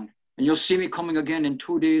go down, and you'll see me coming again in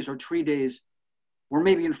 2 days or 3 days, or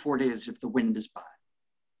maybe in 4 days if the wind is bad.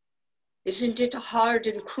 Isn't it a hard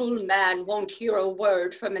and cruel man won't hear a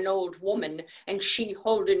word from an old woman, and she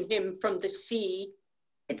holding him from the sea?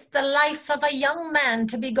 It's the life of a young man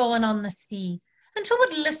to be going on the sea. And who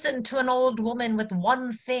would listen to an old woman with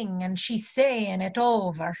one thing and she saying it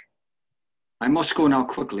over? I must go now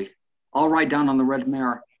quickly. I'll ride down on the red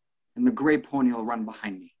mare, and the gray pony will run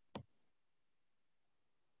behind me.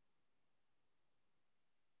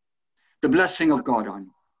 The blessing of God on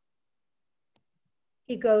you.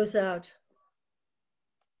 He goes out.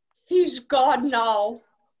 He's gone now.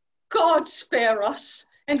 God spare us,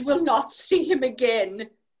 and we'll not see him again.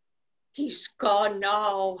 He's gone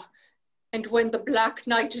now, and when the black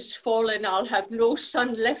night is fallen, I'll have no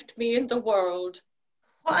son left me in the world.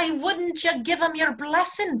 Why wouldn't you give him your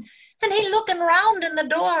blessing? And he looking round in the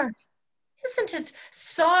door. Isn't it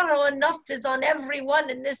sorrow enough is on every one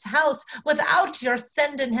in this house without your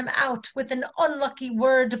sending him out with an unlucky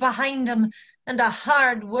word behind him and a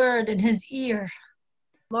hard word in his ear?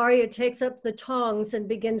 Maurya takes up the tongs and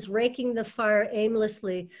begins raking the fire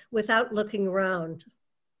aimlessly without looking round.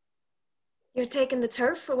 You're taking the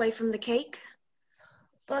turf away from the cake.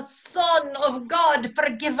 The Son of God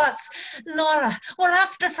forgive us. Nora, we're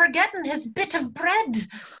after forgetting his bit of bread.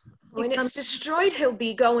 When it's destroyed, he'll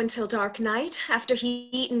be going till dark night, after he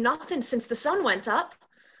eaten nothing since the sun went up.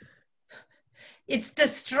 It's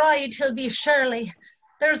destroyed, he'll be surely.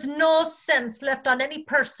 There's no sense left on any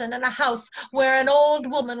person in a house where an old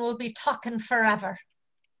woman will be talking forever.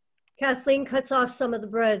 Cathleen cuts off some of the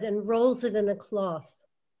bread and rolls it in a cloth.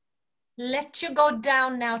 Let you go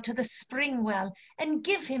down now to the spring well and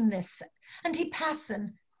give him this, and he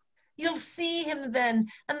passing. You'll see him then,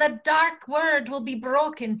 and the dark word will be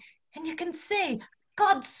broken, and you can say,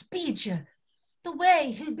 God speed you. The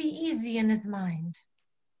way he'll be easy in his mind.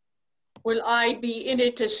 Will I be in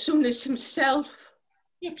it as soon as himself?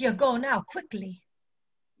 If you go now quickly.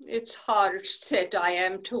 It's hard set I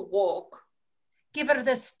am to walk. Give her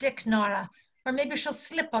the stick, Nora, or maybe she'll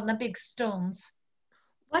slip on the big stones.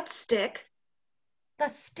 What stick? The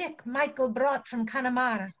stick Michael brought from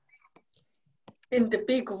Connemara. In the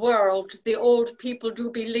big world, the old people do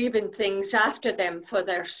believe in things after them for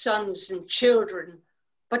their sons and children.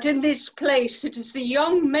 But in this place, it is the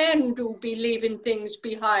young men do believe in things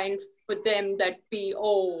behind for them that be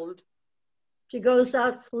old. She goes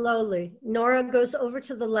out slowly. Nora goes over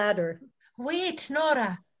to the ladder. Wait,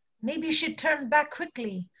 Nora. Maybe she'd turn back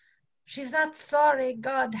quickly. She's not sorry,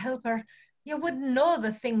 God help her. You wouldn't know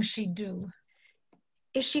the things she'd do.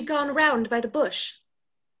 Is she gone round by the bush?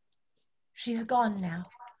 She's gone now.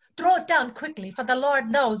 Throw it down quickly, for the Lord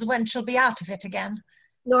knows when she'll be out of it again.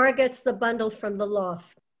 Nora gets the bundle from the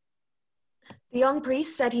loft. The young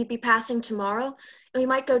priest said he'd be passing tomorrow. We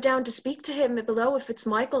might go down to speak to him below if it's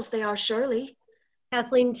Michael's they are, surely.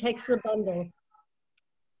 Kathleen takes the bundle.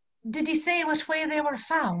 Did he say what way they were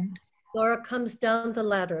found? Nora comes down the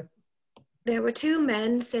ladder. There were 2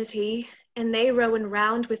 men, says he, and they rowing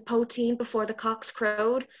round with poteen before the cocks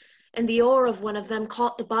crowed, and the oar of one of them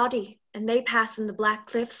caught the body, and they passing the black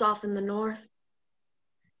cliffs off in the north.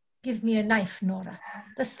 Give me a knife, Nora.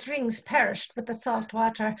 The string's perished with the salt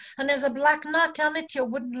water, and there's a black knot on it you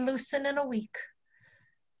wouldn't loosen in a week.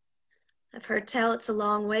 I've heard tell it's a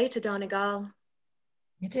long way to Donegal.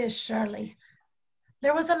 It is, surely.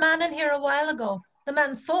 There was a man in here a while ago. The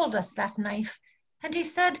man sold us that knife, and he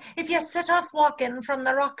said if you set off walking from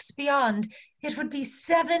the rocks beyond, it would be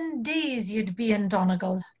 7 days you'd be in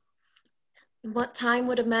Donegal. And what time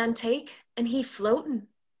would a man take? And he floating?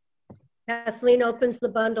 Kathleen opens the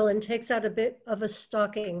bundle and takes out a bit of a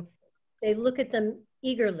stocking. They look at them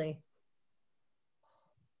eagerly.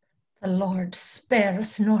 The Lord spare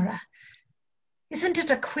us, Nora. Isn't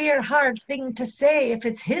it a queer, hard thing to say if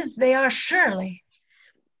it's his they are, surely?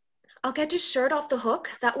 I'll get his shirt off the hook.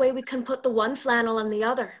 That way we can put the one flannel on the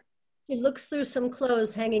other. He looks through some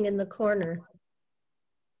clothes hanging in the corner.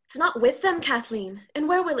 It's not with them, Kathleen. And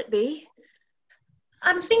where will it be?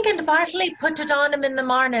 I'm thinking Bartley put it on him in the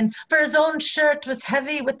morning, for his own shirt was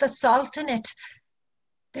heavy with the salt in it.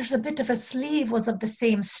 There's a bit of a sleeve was of the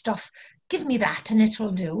same stuff. Give me that and it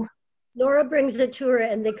will do. Nora brings it to her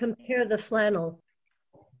and they compare the flannel.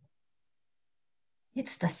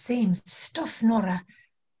 It's the same stuff, Nora.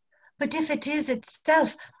 But if it is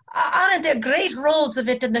itself, aren't there great rolls of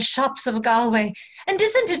it in the shops of Galway? And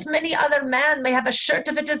isn't it many other men may have a shirt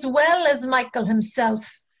of it as well as Michael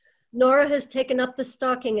himself? Nora has taken up the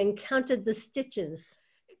stocking and counted the stitches.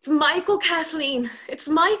 It's Michael, Kathleen. It's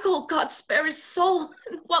Michael. God spare his soul.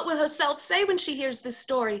 And what will herself say when she hears this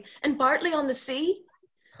story? And Bartley on the sea?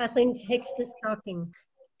 Kathleen takes the stocking.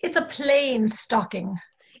 It's a plain stocking.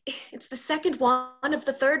 It's the second one of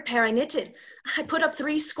the third pair I knitted. I put up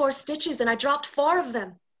 70 stitches and I dropped 4 of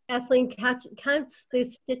them. Kathleen counts the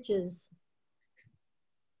stitches.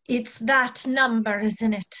 It's that number,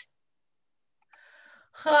 isn't it?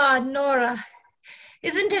 Ah, Nora,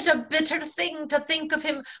 isn't it a bitter thing to think of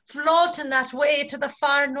him floating that way to the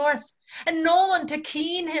far north, and no one to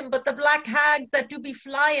keen him but the black hags that do be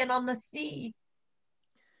flying on the sea?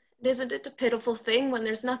 Isn't it a pitiful thing when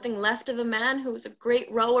there's nothing left of a man who was a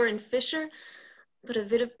great rower and fisher, but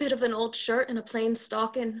a bit of an old shirt and a plain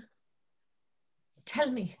stocking?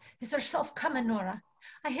 Tell me, is there self coming, Nora?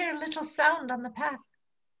 I hear a little sound on the path.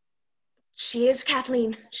 She is,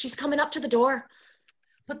 Kathleen. She's coming up to the door.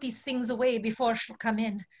 Put these things away before she'll come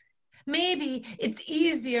in. Maybe it's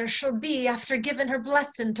easier she'll be after giving her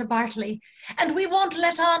blessing to Bartley, and we won't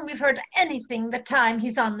let on we've heard anything the time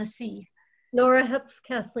he's on the sea. Nora helps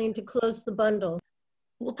Kathleen to close the bundle.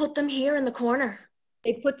 We'll put them here in the corner.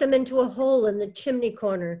 They put them into a hole in the chimney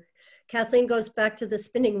corner. Kathleen goes back to the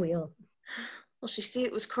spinning wheel. Will she see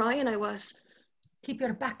it was crying I was? Keep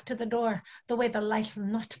your back to the door, the way the light will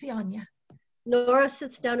not be on you. Nora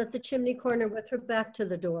sits down at the chimney corner with her back to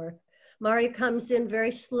the door. Maurya comes in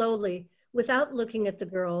very slowly, without looking at the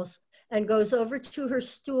girls, and goes over to her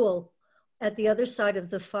stool at the other side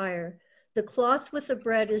of the fire. The cloth with the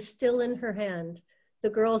bread is still in her hand.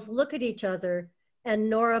 The girls look at each other, and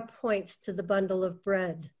Nora points to the bundle of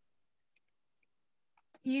bread.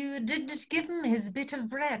 You didn't give him his bit of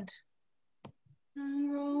bread.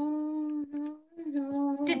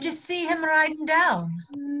 Did you see him riding down?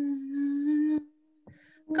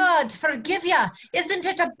 God forgive ya! Isn't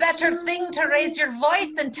it a better thing to raise your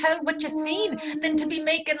voice and tell what you seen than to be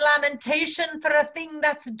making lamentation for a thing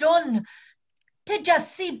that's done? Did you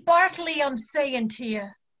see Bartley, I'm saying to you?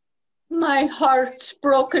 My heart's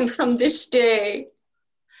broken from this day.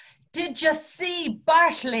 Did you see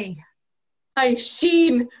Bartley? I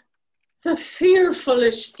seen the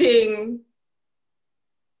fearfulest thing.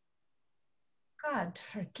 God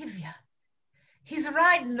forgive you. He's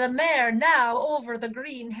riding the mare now over the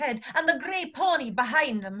green head, and the grey pony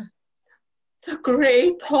behind him. The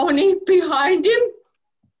grey pony behind him?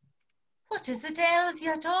 What is it ails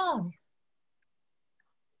you at all?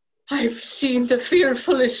 I've seen the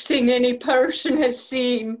fearfulest thing any person has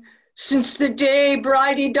seen since the day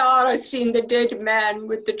Bridie Dara seen the dead man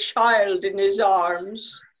with the child in his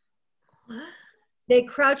arms. What? They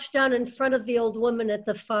crouch down in front of the old woman at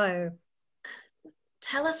the fire.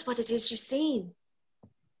 Tell us what it is you've seen.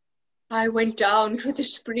 I went down to the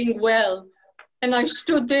spring well, and I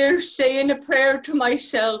stood there saying a prayer to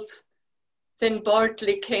myself. Then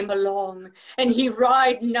Bartley came along, and he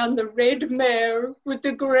riding on the red mare with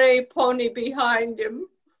the grey pony behind him.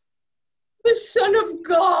 The Son of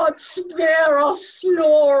God, spare us,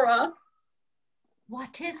 Nora.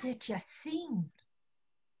 What is it you seen?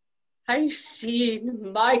 I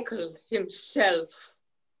seen Michael himself.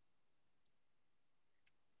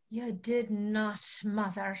 You did not,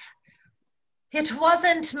 Mother. It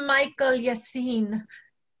wasn't Michael you seen,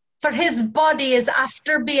 for his body is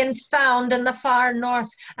after being found in the far north,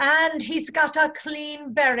 and he's got a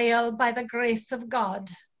clean burial by the grace of God.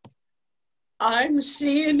 I'm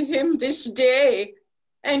seeing him this day,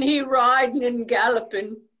 and he riding and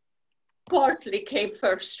galloping. Bartley came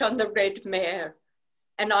first on the red mare,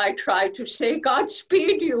 and I tried to say, God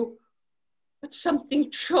speed you, but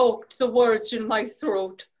something choked the words in my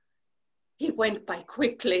throat. He went by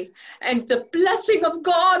quickly, and the blessing of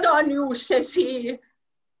God on you, says he.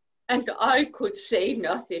 And I could say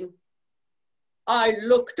nothing. I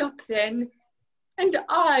looked up then, and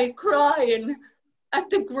I crying at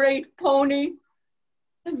the great pony,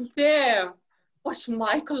 and there was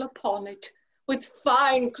Michael upon it, with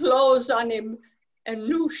fine clothes on him and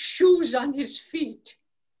new shoes on his feet.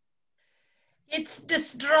 It's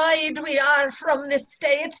destroyed we are from this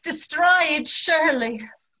day. It's destroyed, surely.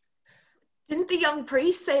 Didn't the young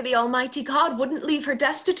priest say the Almighty God wouldn't leave her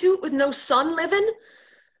destitute with no son living?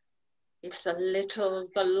 It's a little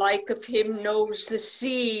the like of him knows the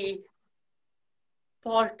sea.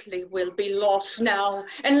 Bartley will be lost now,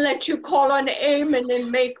 and let you call on Eamon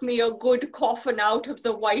and make me a good coffin out of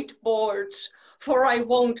the white boards, for I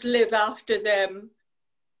won't live after them.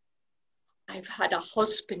 I've had a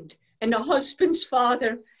husband and a husband's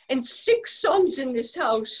father and 6 sons in this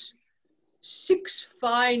house, 6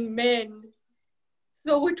 fine men.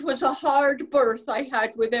 Though it was a hard birth I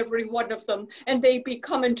had with every one of them, and they be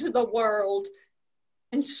come into the world,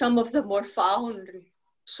 and some of them were found, and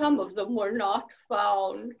some of them were not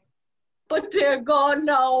found. But they're gone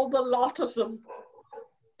now, the lot of them.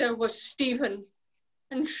 There was Stephen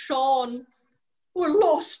and Sean, were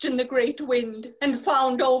lost in the great wind, and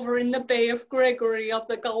found over in the Bay of Gregory of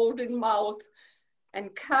the Golden Mouth,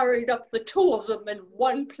 and carried up the 2 of them in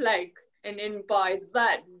one plank, and in by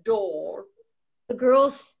that door. The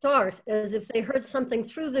girls start as if they heard something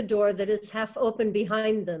through the door that is half open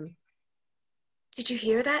behind them. Did you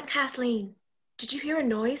hear that, Kathleen? Did you hear a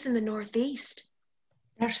noise in the northeast?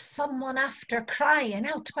 There's someone after crying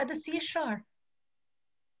out by the seashore.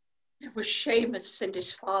 It was Seamus and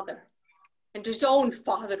his father, and his own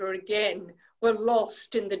father again, were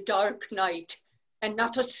lost in the dark night, and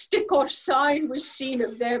not a stick or sign was seen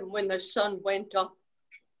of them when the sun went up.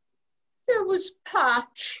 There was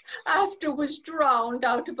Patch, after was drowned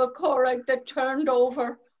out of a corrag that turned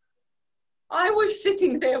over. I was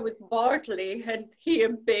sitting there with Bartley, and he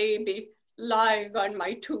and baby, lying on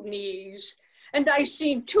my 2 knees, and I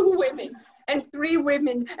seen 2 women, and 3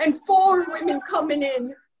 women, and 4 women coming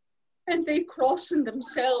in, and they crossing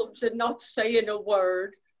themselves and not saying a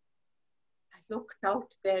word. I looked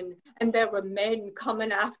out then, and there were men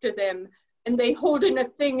coming after them, and they holding a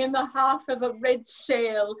thing in the half of a red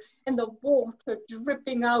sail, and the water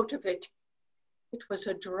dripping out of it. It was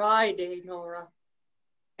a dry day, Nora,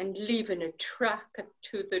 and leaving a track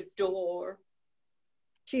to the door.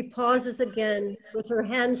 She pauses again with her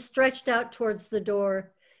hands stretched out towards the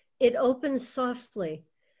door. It opens softly,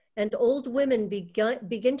 and old women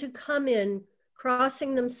begin to come in,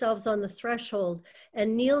 crossing themselves on the threshold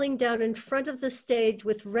and kneeling down in front of the stage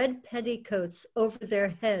with red petticoats over their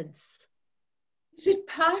heads. Is it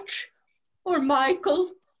Patch or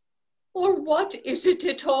Michael, or what is it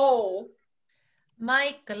at all?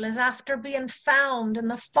 Michael is after being found in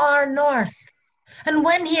the far north. And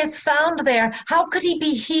when he is found there, how could he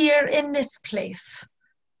be here in this place?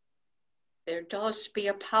 There does be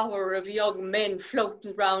a power of young men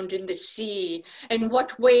floating round in the sea, and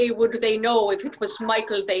what way would they know if it was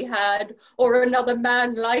Michael they had, or another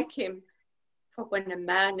man like him? For when a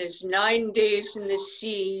man is 9 days in the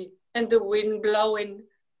sea, and the wind blowing,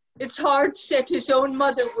 it's hard set his own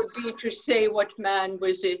mother would be to say what man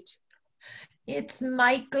was it. It's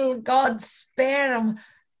Michael, God spare him,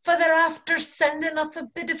 for they're after sending us a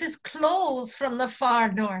bit of his clothes from the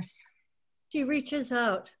far north. She reaches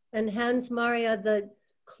out and hands Maurya the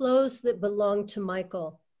clothes that belong to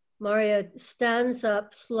Michael. Maurya stands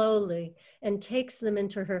up slowly and takes them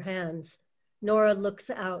into her hands. Nora looks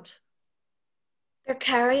out. They're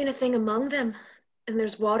carrying a thing among them, and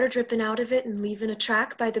there's water dripping out of it and leaving a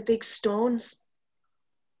track by the big stones.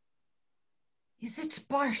 Is it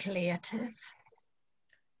Bartley it is?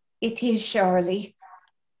 It is surely.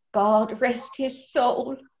 God rest his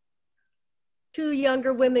soul. 2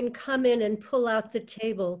 younger women come in and pull out the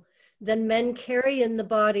table. Then men carry in the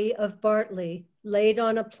body of Bartley, laid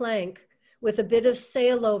on a plank with a bit of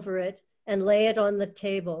sail over it, and lay it on the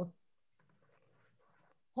table.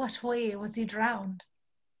 What way was he drowned?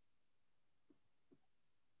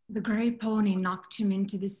 The grey pony knocked him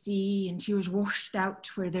into the sea, and he was washed out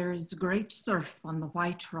where there is great surf on the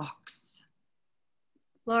white rocks.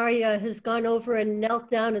 Maurya has gone over and knelt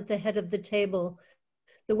down at the head of the table.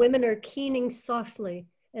 The women are keening softly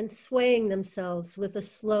and swaying themselves with a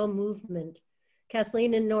slow movement.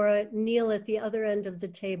 Kathleen and Nora kneel at the other end of the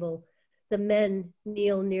table. The men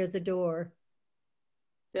kneel near the door.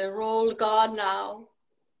 They're all gone now,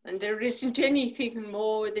 and there isn't anything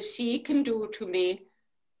more the sea can do to me.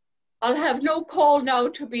 I'll have no call now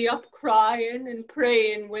to be up crying and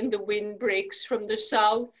praying when the wind breaks from the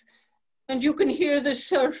south, and you can hear the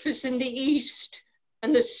surf is in the east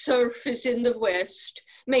and the surf is in the west,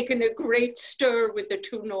 making a great stir with the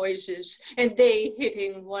 2 noises, and they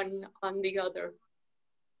hitting one on the other.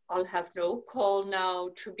 I'll have no call now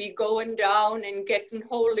to be going down and getting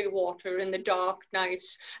holy water in the dark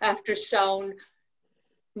nights after sound,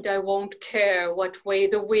 and I won't care what way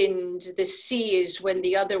the wind, the sea is when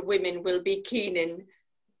the other women will be keening.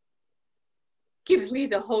 Give me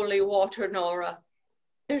the holy water, Nora.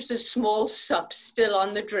 There's a small sup still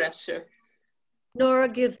on the dresser. Nora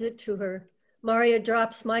gives it to her. Maurya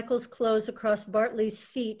drops Michael's clothes across Bartley's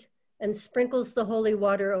feet and sprinkles the holy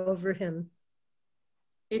water over him.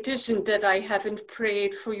 It isn't that I haven't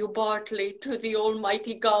prayed for you, Bartley, to the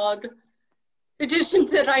Almighty God. It isn't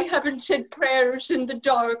that I haven't said prayers in the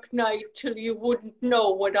dark night till you wouldn't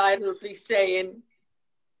know what I'll be saying.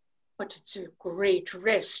 But it's a great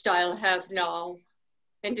rest I'll have now,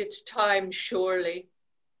 and it's time surely.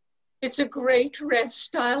 It's a great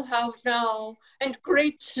rest I'll have now, and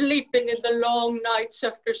great sleeping in the long nights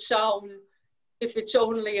after sound, if it's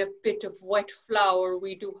only a bit of wet flour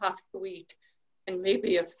we do have to eat, and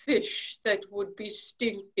maybe a fish that would be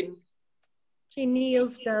stinking. She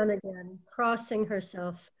kneels down again, crossing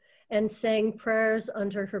herself and saying prayers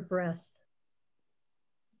under her breath.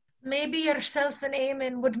 Maybe yourself and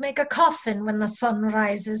Eamon would make a coffin when the sun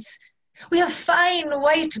rises. We have fine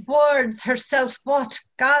white boards herself bought,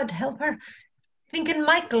 God help her, thinking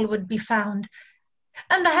Michael would be found.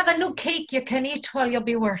 And I have a new cake you can eat while you'll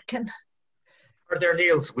be working. Are there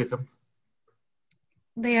nails with them?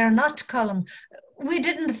 They are not, Colm. We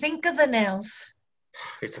didn't think of the nails.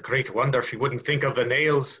 It's a great wonder she wouldn't think of the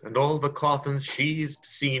nails and all the coffins she's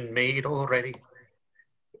seen made already.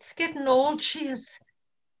 It's getting old, she is,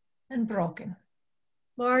 and broken.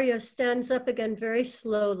 Maurya stands up again very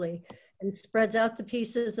slowly and spreads out the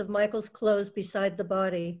pieces of Michael's clothes beside the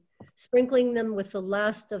body, sprinkling them with the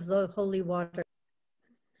last of the holy water.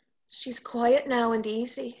 She's quiet now and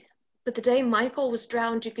easy, but the day Michael was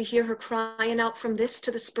drowned, you could hear her crying out from this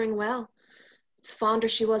to the spring well. It's fonder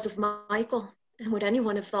she was of Michael, and would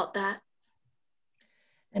anyone have thought that?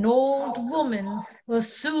 An old woman will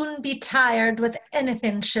soon be tired with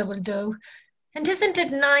anything she will do. And isn't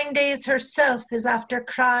it 9 days herself is after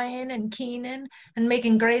crying and keening and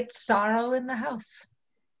making great sorrow in the house?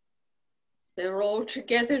 They're all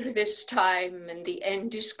together this time, and the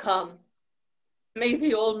end is come. May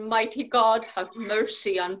the Almighty God have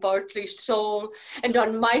mercy on Bartley's soul, and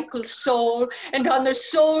on Michael's soul, and on the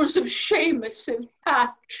souls of Seamus and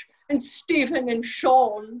Patch and Stephen and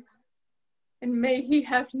Sean. And may he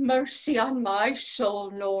have mercy on my soul,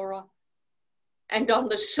 Nora, and on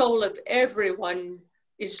the soul of everyone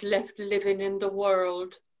is left living in the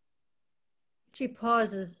world. She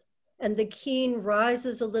pauses, and the keen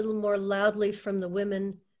rises a little more loudly from the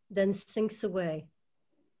women, then sinks away.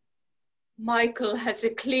 Michael has a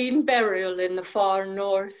clean burial in the far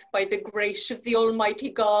north by the grace of the Almighty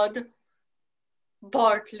God.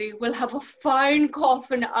 Bartley will have a fine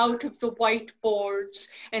coffin out of the white boards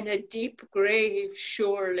and a deep grave,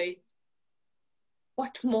 surely.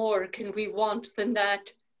 What more can we want than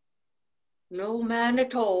that? No man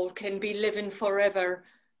at all can be living forever,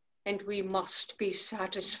 and we must be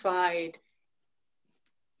satisfied.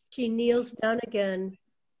 She kneels down again,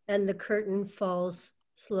 and the curtain falls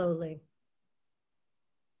slowly.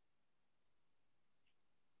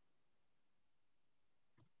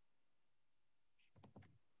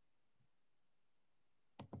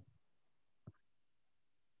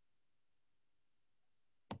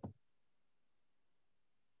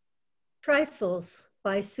 Trifles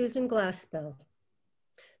by Susan Glaspell.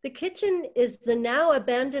 The kitchen is the now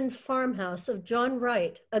abandoned farmhouse of John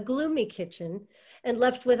Wright, a gloomy kitchen, and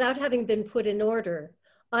left without having been put in order.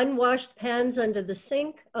 Unwashed pans under the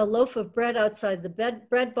sink, a loaf of bread outside the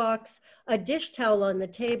bread box, a dish towel on the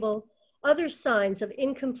table, other signs of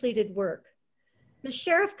incompleted work. The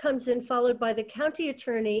sheriff comes in, followed by the county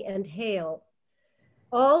attorney and Hale.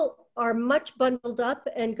 All are much bundled up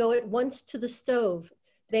and go at once to the stove.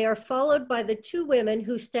 They are followed by the two women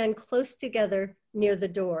who stand close together near the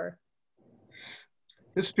door.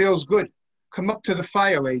 This feels good. Come up to the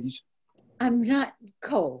fire, ladies. I'm not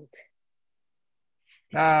cold.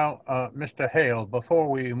 Now, Mr. Hale, before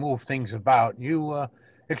we move things about, you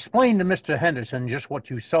explain to Mr. Henderson just what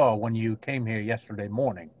you saw when you came here yesterday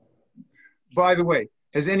morning. By the way,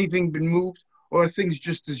 has anything been moved, or are things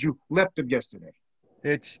just as you left them yesterday?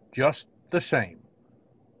 It's just the same.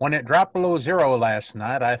 When it dropped below zero last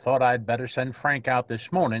night, I thought I'd better send Frank out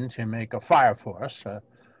this morning to make a fire for us.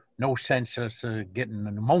 No sense us getting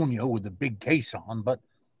a pneumonia with the big case on, but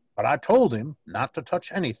I told him not to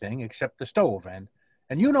touch anything except the stove, and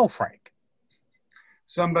you know Frank.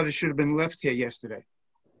 Somebody should have been left here yesterday.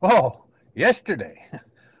 Oh, yesterday?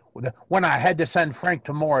 When I had to send Frank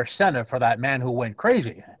to Morris Center for that man who went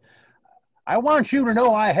crazy. I want you to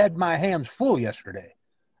know I had my hands full yesterday.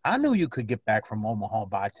 I knew you could get back from Omaha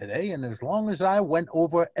by today, and as long as I went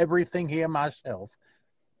over everything here myself.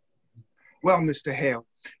 Well, Mr. Hale,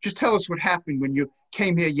 just tell us what happened when you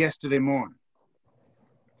came here yesterday morning.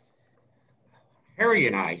 Harry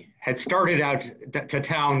and I had started out to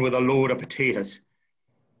town with a load of potatoes.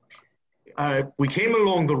 we came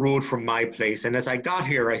along the road from my place, and as I got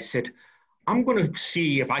here, I said, I'm going to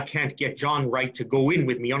see if I can't get John Wright to go in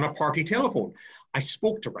with me on a party telephone. I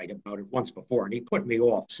spoke to Wright about it once before, and he put me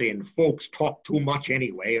off, saying folks talk too much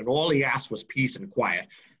anyway, and all he asked was peace and quiet.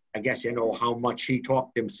 I guess you know how much he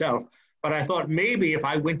talked himself, but I thought maybe if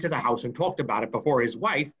I went to the house and talked about it before his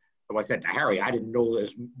wife, so I said to Harry, I didn't know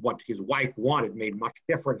what his wife wanted made much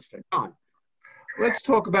difference to John. Let's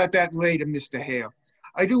talk about that later, Mr. Hale.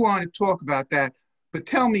 I do want to talk about that, but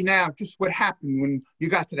tell me now just what happened when you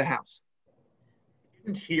got to the house. I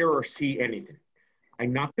didn't hear or see anything. I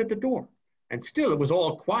knocked at the door, and still it was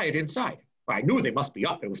all quiet inside. I knew they must be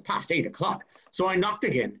up. It was past 8 o'clock. So I knocked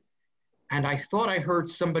again, and I thought I heard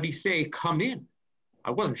somebody say, come in.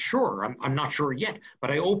 I wasn't sure. I'm not sure yet,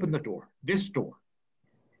 but I opened the door, this door,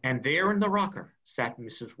 and there in the rocker sat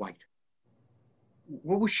Mrs. White.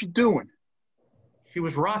 What was she doing? She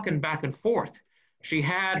was rocking back and forth. She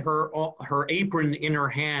had her apron in her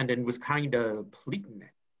hand and was kind of pleating it.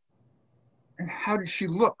 And how did she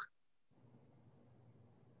look?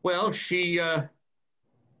 Well, she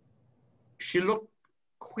looked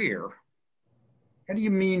queer. How do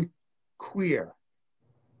you mean queer?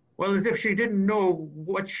 Well, as if she didn't know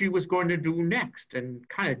what she was going to do next and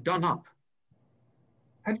kind of done up.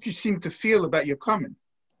 How did you seem to feel about your coming?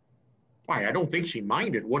 Why, I don't think she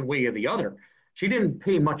minded one way or the other. She didn't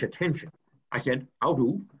pay much attention. I said, how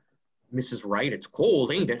do? Mrs. Wright, it's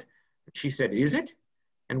cold, ain't it? She said, is it?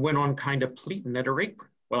 And went on kind of pleating at her apron.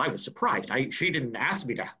 Well, I was surprised. She didn't ask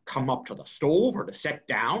me to come up to the stove or to sit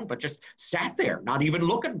down, but just sat there, not even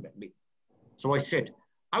looking at me. So I said,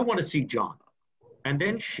 I want to see John. And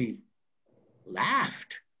then she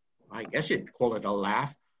laughed. I guess you'd call it a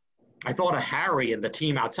laugh. I thought of Harry and the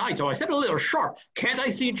team outside, so I said a little sharp, can't I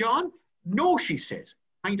see John? No, she says,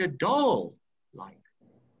 kind of dull, like.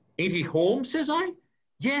 Ain't he home, says I?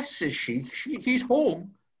 Yes, says she, he's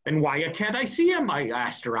home. Then why can't I see him? I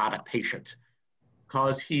asked her out of patience.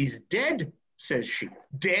 'Cause he's dead, says she.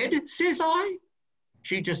 Dead, says I?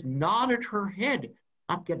 She just nodded her head,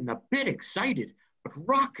 not getting a bit excited, but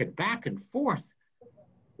rocking back and forth.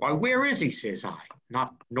 Why, where is he, says I,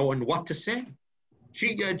 not knowing what to say.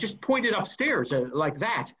 She just pointed upstairs like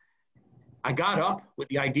that. I got up with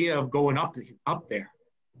the idea of going up there.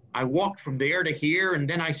 I walked from there to here, and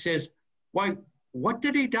then I says, why, what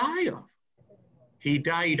did he die of? He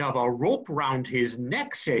died of a rope round his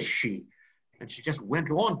neck, says she. And she just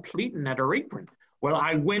went on pleating at her apron. Well,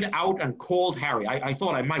 I went out and called Harry. I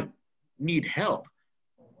thought I might need help.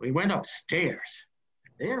 We went upstairs.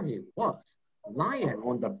 There he was, lying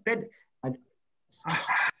on the bed.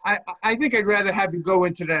 I think I'd rather have you go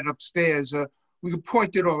into that upstairs. We could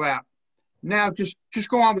point it all out. Now, just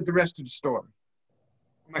go on with the rest of the story.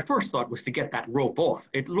 My first thought was to get that rope off.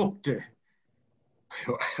 It looked...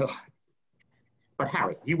 But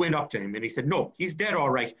Harry, he went up to him and he said, no, he's dead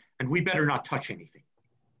all right, and we better not touch anything.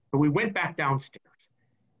 So we went back downstairs,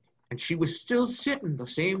 and she was still sitting the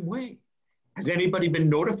same way. Has anybody been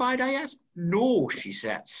notified, I asked? No, she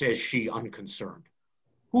said, says she, unconcerned.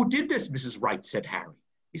 Who did this, Mrs. Wright, said Harry.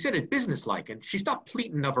 He said it businesslike, and she stopped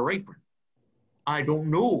pleating of her apron. I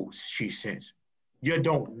don't know, she says. You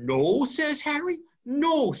don't know, says Harry.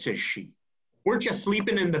 No, says she. Weren't you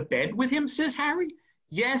sleeping in the bed with him, says Harry.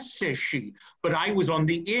 Yes, says she, but I was on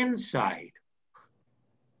the inside.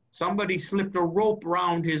 Somebody slipped a rope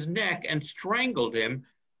round his neck and strangled him,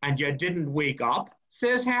 and you didn't wake up,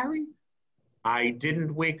 says Harry. I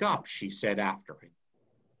didn't wake up, she said after him.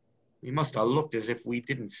 We must have looked as if we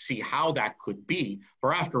didn't see how that could be,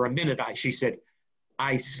 for after a minute she said,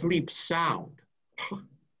 I sleep sound.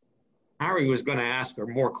 Harry was going to ask her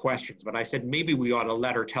more questions, but I said maybe we ought to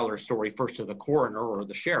let her tell her story first to the coroner or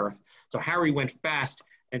the sheriff. So Harry went fast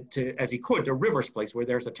as he could to River's place where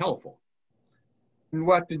there's a telephone. And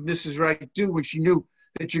what did Mrs. Wright do when she knew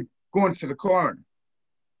that you're going for the coroner?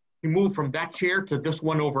 He moved from that chair to this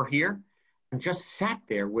one over here and just sat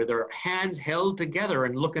there with her hands held together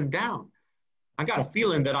and looking down. I got a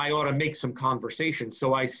feeling that I ought to make some conversation,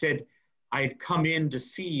 so I said I'd come in to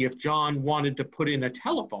see if John wanted to put in a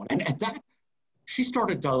telephone. And at that, she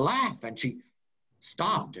started to laugh and she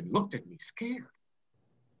stopped and looked at me scared.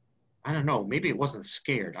 I don't know, maybe it wasn't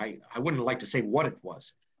scared. I wouldn't like to say what it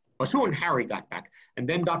was. But soon Harry got back, and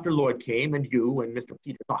then Dr. Lloyd came, and you and Mr.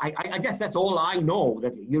 Peter. So I guess that's all I know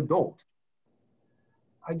that you don't.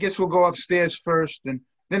 I guess we'll go upstairs first and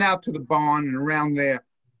then out to the barn and around there.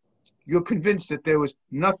 You're convinced that there was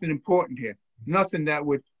nothing important here, nothing that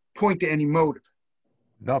would point to any motive.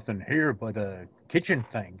 Nothing here but kitchen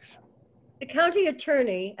things. The county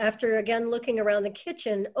attorney, after again looking around the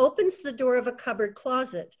kitchen, opens the door of a cupboard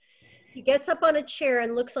closet He gets up on a chair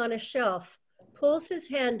and looks on a shelf, pulls his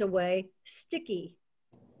hand away, sticky.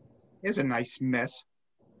 Here's a nice mess.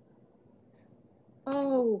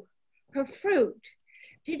 Oh, her fruit.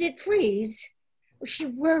 Did it freeze? She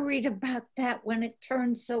worried about that when it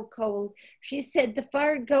turned so cold. She said the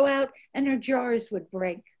fire'd go out and her jars would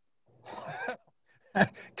break.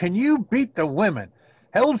 Can you beat the women?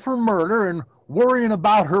 Held for murder and worrying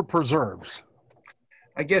about her preserves.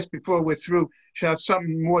 I guess before we're through, she'll have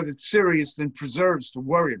something more that's serious than preserves to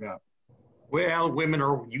worry about. Well, women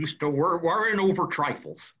are used to worrying over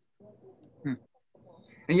trifles.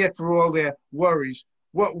 And yet for all their worries,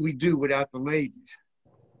 what we do without the ladies?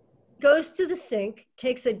 Goes to the sink,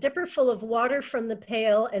 takes a dipper full of water from the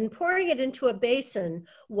pail and pouring it into a basin,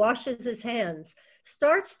 washes his hands,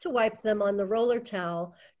 starts to wipe them on the roller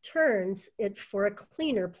towel, turns it for a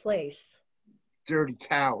cleaner place. Dirty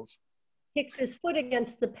towels. Kicks his foot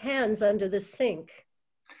against the pans under the sink.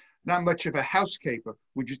 Not much of a housekeeper,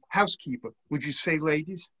 would you say,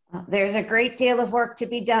 ladies? There's a great deal of work to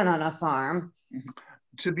be done on a farm.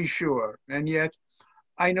 To be sure, and yet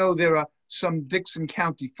I know there are some Dixon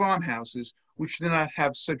County farmhouses which do not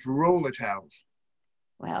have such roller towels.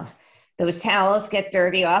 Well, those towels get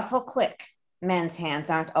dirty awful quick. Men's hands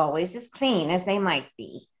aren't always as clean as they might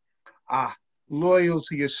be. Ah, loyal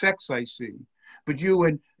to your sex, I see. But you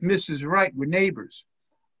and Mrs. Wright were neighbors.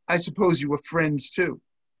 I suppose you were friends too.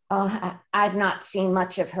 Oh, I've not seen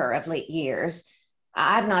much of her of late years.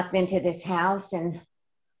 I've not been to this house in,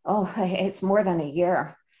 it's more than a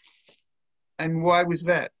year. And why was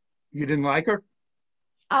that? You didn't like her?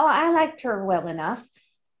 Oh, I liked her well enough.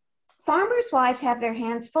 Farmers' wives have their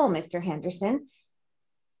hands full, Mr. Henderson.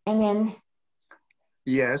 And then...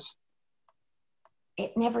 Yes?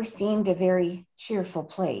 It never seemed a very cheerful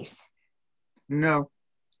place. No,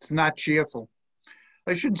 it's not cheerful.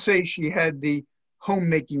 I shouldn't say she had the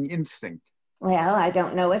homemaking instinct. Well, I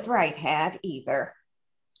don't know as Wright had either.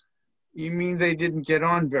 You mean they didn't get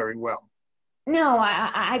on very well? No,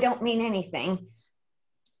 I don't mean anything.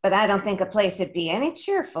 But I don't think a place would be any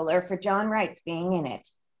cheerfuler for John Wright's being in it.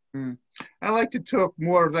 I'd like to talk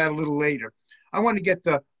more of that a little later. I want to get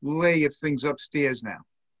the lay of things upstairs now.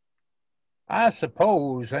 I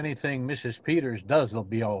suppose anything Mrs. Peters does will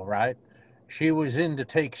be all right. She was in to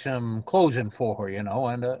take some clothing for her, and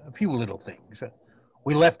a few little things.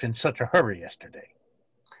 We left in such a hurry yesterday.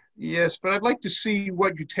 Yes, but I'd like to see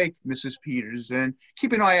what you take, Mrs. Peters, and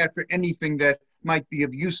keep an eye out for anything that might be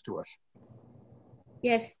of use to us.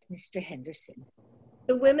 Yes, Mr. Henderson.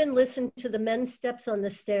 The women listen to the men's steps on the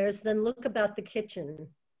stairs, then look about the kitchen.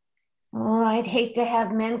 Oh, I'd hate to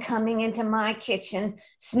have men coming into my kitchen,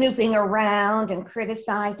 snooping around and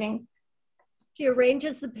criticizing. She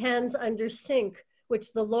arranges the pans under sink,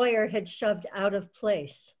 which the lawyer had shoved out of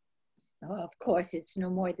place. Oh, of course, it's no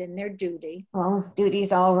more than their duty. Well,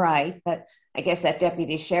 duty's all right, but I guess that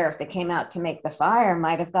deputy sheriff that came out to make the fire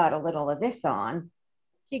might have got a little of this on.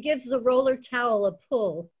 She gives the roller towel a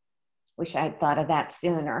pull. Wish I'd thought of that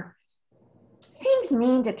sooner. Seemed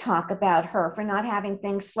mean to talk about her for not having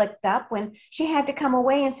things slicked up when she had to come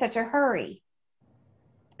away in such a hurry.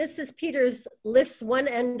 Mrs. Peters lifts one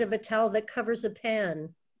end of a towel that covers a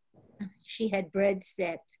pan. She had bread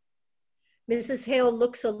set. Mrs. Hale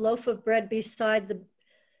looks a loaf of bread beside the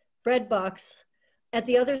bread box at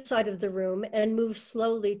the other side of the room and moves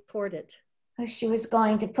slowly toward it. Oh, she was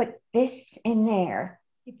going to put this in there.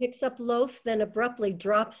 He picks up loaf, then abruptly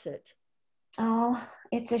drops it. Oh,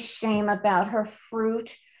 it's a shame about her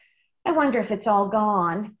fruit. I wonder if it's all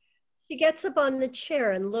gone. She gets up on the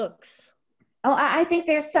chair and looks. Oh, I think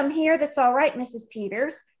there's some here that's all right, Mrs.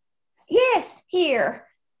 Peters. Yes, here.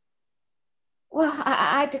 Well,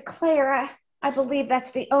 I declare, I believe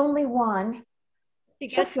that's the only one.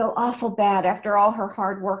 She'll feel awful bad after all her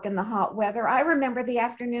hard work in the hot weather. I remember the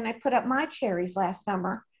afternoon I put up my cherries last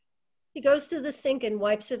summer. She goes to the sink and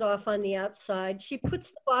wipes it off on the outside. She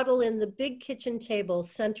puts the bottle in the big kitchen table,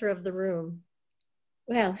 center of the room.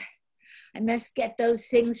 Well, I must get those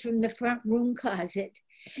things from the front room closet.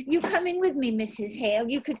 You coming with me, Mrs. Hale?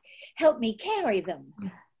 You could help me carry them.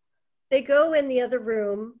 They go in the other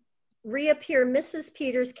room. Reappear Mrs.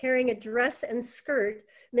 Peters carrying a dress and skirt,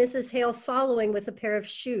 Mrs. Hale following with a pair of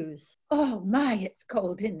shoes. Oh my, it's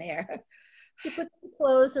cold in there. She puts the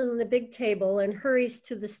clothes on the big table and hurries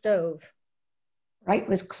to the stove. Wright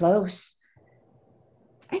was close.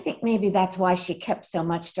 I think maybe that's why she kept so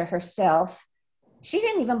much to herself. She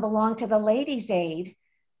didn't even belong to the ladies' aid.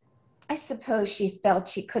 I suppose she felt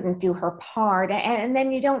she couldn't do her part, and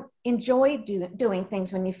then you don't enjoy doing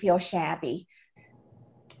things when you feel shabby.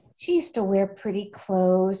 She used to wear pretty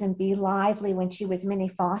clothes and be lively when she was Minnie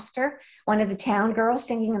Foster, one of the town girls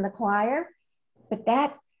singing in the choir. But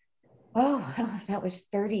that was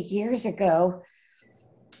 30 years ago.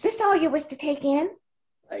 This all you was to take in?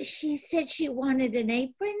 She said she wanted an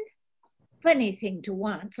apron. Funny thing to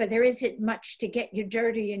want, for there isn't much to get you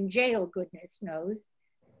dirty in jail, goodness knows.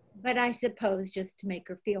 But I suppose just to make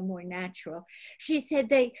her feel more natural. She said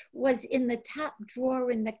they was in the top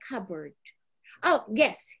drawer in the cupboard. Oh,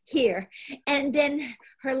 yes, here. And then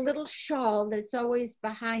her little shawl that's always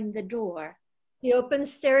behind the door. He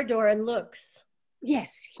opens stair door and looks.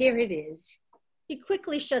 Yes, here it is. He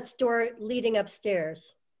quickly shuts door leading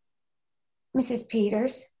upstairs. Mrs.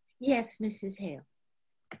 Peters? Yes, Mrs. Hale.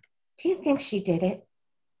 Do you think she did it?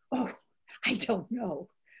 Oh, I don't know.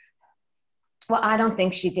 Well, I don't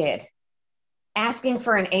think she did. Asking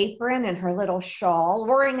for an apron and her little shawl,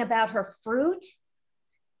 worrying about her fruit.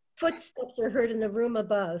 Footsteps are heard in the room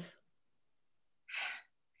above.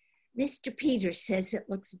 Mr. Peters says it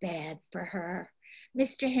looks bad for her.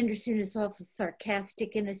 Mr. Henderson is awful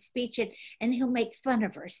sarcastic in his speech, and he'll make fun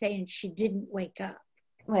of her, saying she didn't wake up.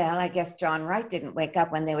 Well, I guess John Wright didn't wake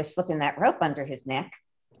up when they were slipping that rope under his neck.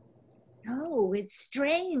 No, it's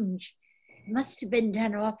strange. It must have been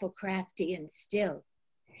done awful crafty and still.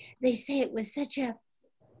 They say it was such a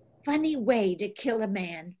funny way to kill a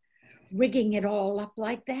man, rigging it all up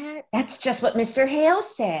like that. That's just what Mr. Hale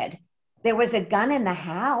said. There was a gun in the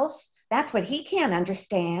house. That's what he can't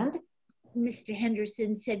understand. Mr.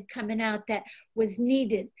 Henderson said coming out that was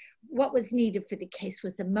needed. What was needed for the case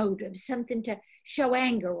was a motive, something to show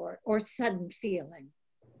anger or sudden feeling.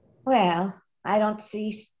 Well, I don't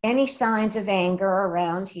see any signs of anger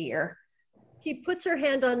around here. He puts her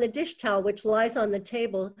hand on the dish towel, which lies on the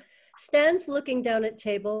table, stands looking down at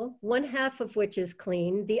table, one half of which is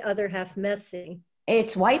clean, the other half messy.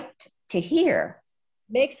 It's wiped to here.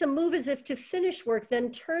 Makes a move as if to finish work,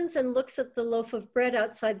 then turns and looks at the loaf of bread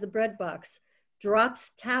outside the bread box.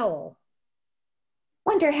 Drops towel.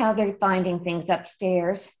 Wonder how they're finding things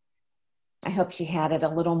upstairs. I hope she had it a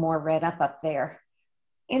little more read up there.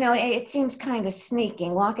 You know, it seems kind of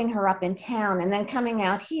sneaking, locking her up in town and then coming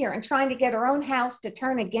out here and trying to get her own house to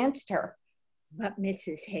turn against her. But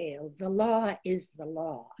Mrs. Hale, the law is the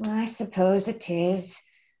law. I suppose it is.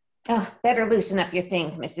 Oh, better loosen up your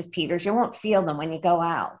things, Mrs. Peters. You won't feel them when you go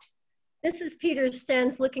out. Mrs. Peters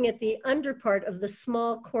stands looking at the underpart of the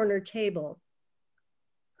small corner table.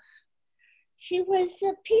 She was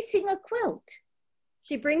piecing a quilt.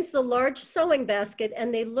 She brings the large sewing basket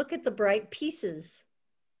and they look at the bright pieces.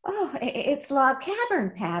 Oh, it's log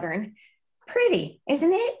cabin pattern. Pretty,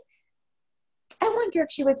 isn't it? I wonder if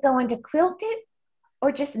she was going to quilt it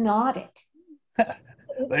or just knot it.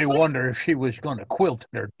 They wonder if she was going to quilt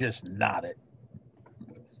it or just knot it.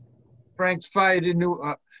 Frank's fire didn't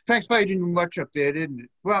do much up there, didn't it?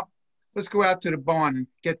 Well, let's go out to the barn and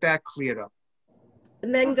get that cleared up. The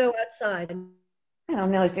men go outside. I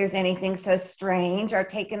don't know if there's anything so strange or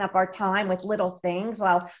taking up our time with little things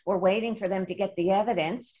while we're waiting for them to get the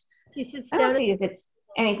evidence. She sits I down. don't see if it's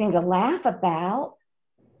anything to laugh about.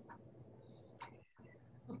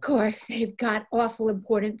 Of course, they've got awful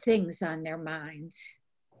important things on their minds.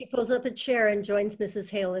 He pulls up a chair and joins Mrs.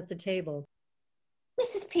 Hale at the table.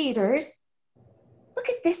 Mrs. Peters, look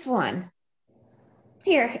at this one.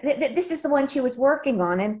 Here, this is the one she was working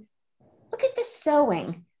on, and look at the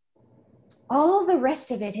sewing. All the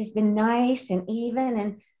rest of it has been nice and even,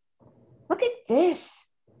 and look at this.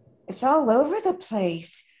 It's all over the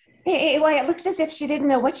place. Why, it looks as if she didn't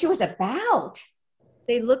know what she was about.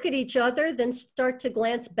 They look at each other, then start to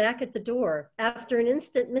glance back at the door. After an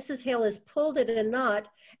instant, Mrs. Hale has pulled it in a knot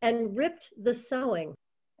and ripped the sewing.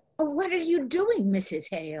 Oh, what are you doing, Mrs.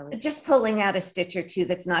 Hale? Just pulling out a stitch or two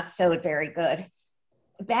that's not sewed very good.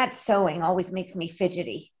 Bad sewing always makes me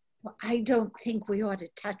fidgety. Well, I don't think we ought to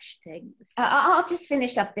touch things. I'll just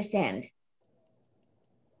finish up this end.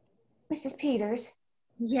 Mrs. Peters?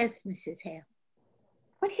 Yes, Mrs. Hale.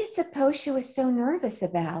 What do you suppose she was so nervous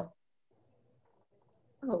about?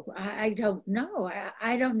 Oh, I don't know.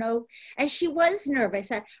 I don't know. And she was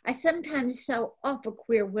nervous. I sometimes sew awful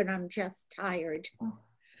queer when I'm just tired. Oh.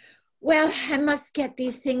 Well, I must get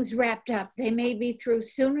these things wrapped up. They may be through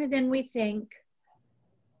sooner than we think.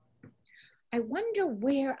 I wonder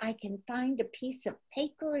where I can find a piece of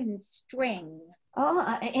paper and string.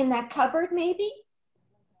 Oh, in that cupboard, maybe?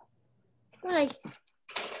 Why,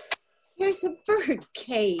 here's a bird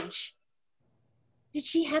cage. Did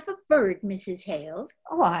she have a bird, Mrs. Hale?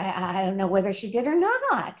 Oh, I don't know whether she did or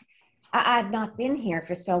not. I've not been here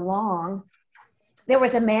for so long. There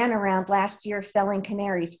was a man around last year selling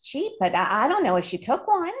canaries cheap, but I don't know if she took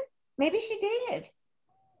one. Maybe she did.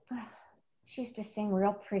 She used to sing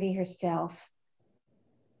real pretty herself.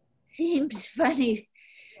 Seems funny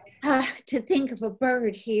to think of a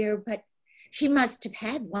bird here, but she must have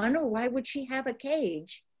had one, or why would she have a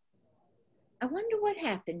cage? I wonder what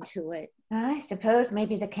happened to it. I suppose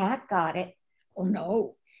maybe the cat got it. Oh,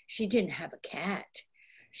 no, she didn't have a cat.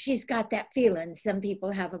 She's got that feeling some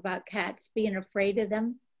people have about cats, being afraid of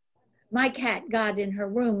them. My cat got in her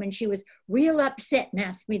room and she was real upset and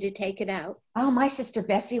asked me to take it out. Oh, my sister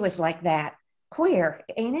Bessie was like that. Queer,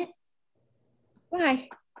 ain't it? Why,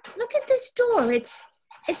 look at this door.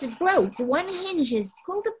 It's broke. One hinge is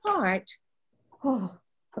pulled apart. Oh,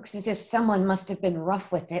 looks as if someone must have been rough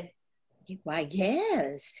with it. Why,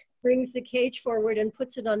 yes. Brings the cage forward and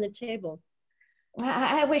puts it on the table.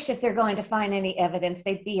 I wish if they're going to find any evidence,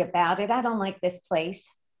 they'd be about it. I don't like this place.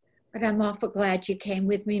 But I'm awful glad you came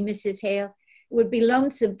with me, Mrs. Hale. It would be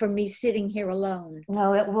lonesome for me sitting here alone.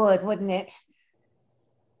 No, it would, wouldn't it?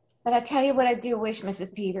 But I tell you what I do wish,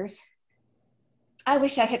 Mrs. Peters. I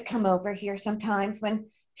wish I had come over here sometimes when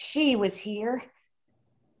she was here.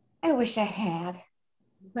 I wish I had.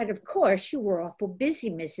 But of course, you were awful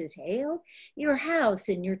busy, Mrs. Hale. Your house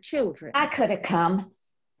and your children. I could have come.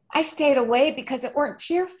 I stayed away because it weren't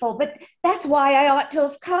cheerful, but that's why I ought to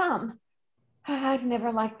have come. I've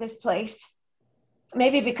never liked this place.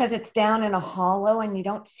 Maybe because it's down in a hollow and you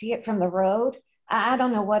don't see it from the road. I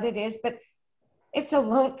don't know what it is, but it's a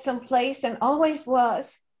lonesome place and always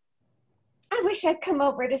was. I wish I'd come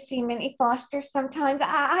over to see Minnie Foster sometimes.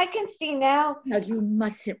 I can see now. Now, you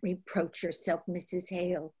mustn't reproach yourself, Mrs.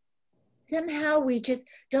 Hale. Somehow we just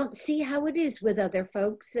don't see how it is with other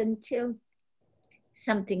folks until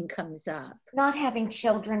something comes up. Not having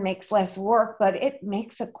children makes less work, but it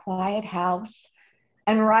makes a quiet house.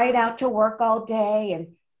 And ride out to work all day and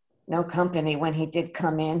no company when he did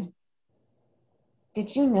come in.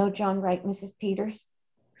 Did you know John Wright, Mrs. Peters?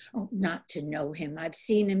 Oh, not to know him. I've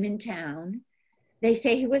seen him in town. They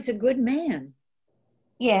say he was a good man.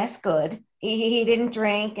 Yes, good. He didn't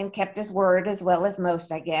drink and kept his word as well as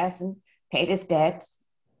most, I guess, and paid his debts.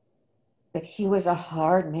 But he was a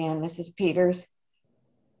hard man, Mrs. Peters.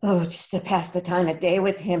 Oh, just to pass the time of day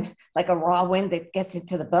with him like a raw wind that gets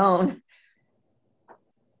into the bone.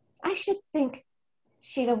 I should think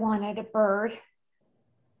she'd have wanted a bird.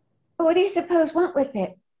 What do you suppose went with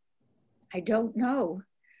it? I don't know,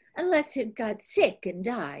 unless it got sick and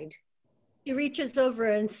died. She reaches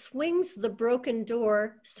over and swings the broken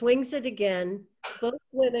door, swings it again. Both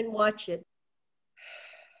women watch it.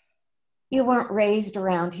 You weren't raised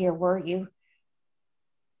around here, were you?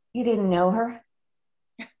 You didn't know her?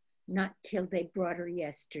 Not till they brought her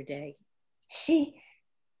yesterday.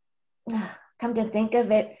 Come to think of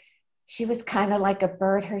it, she was kind of like a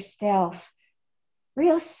bird herself.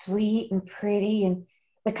 Real sweet and pretty and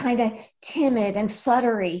the kind of timid and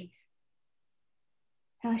fluttery.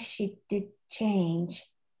 How she did change.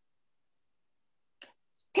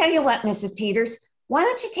 Tell you what, Mrs. Peters, why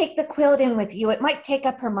don't you take the quilt in with you? It might take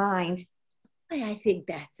up her mind. I think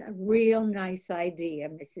that's a real nice idea,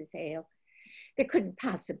 Mrs. Hale. There couldn't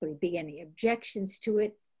possibly be any objections to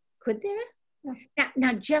it, could there? No.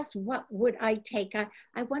 Now, just what would I take?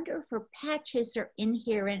 I wonder if her patches are in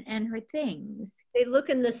here and her things. They look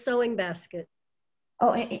in the sewing basket.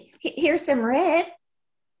 Oh, here's some red.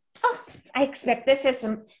 Oh, I expect this has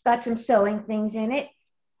got some sewing things in it.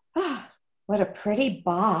 Oh, what a pretty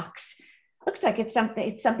box. Looks like it's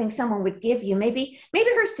something someone would give you. Maybe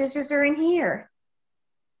her scissors are in here.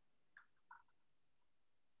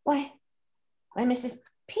 Why, Mrs.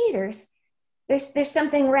 Peters, there's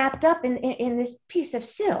something wrapped up in this piece of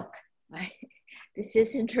silk. This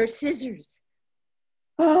isn't her scissors.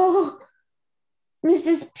 Oh,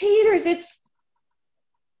 Mrs. Peters, it's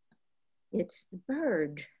the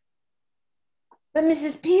bird. But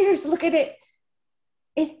Mrs. Peters, look at it.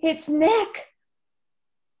 Its neck.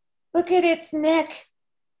 Look at its neck.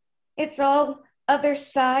 It's all other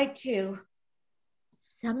side too.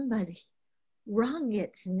 Somebody wrung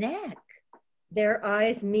its neck. Their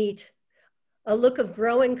eyes meet. A look of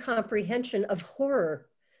growing comprehension, of horror.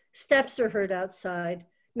 Steps are heard outside.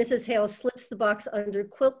 Mrs. Hale slips the box under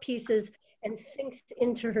quilt pieces and sinks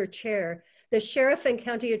into her chair. The sheriff and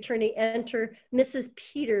county attorney enter. Mrs.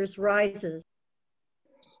 Peters rises.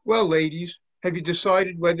 Well, ladies, have you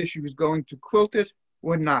decided whether she was going to quilt it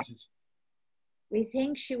or knot it? We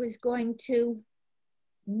think she was going to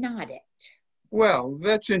knot it. Well,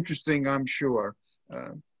 that's interesting, I'm sure.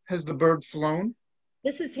 Has the bird flown?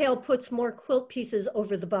 Mrs. Hale puts more quilt pieces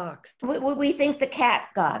over the box. We think the cat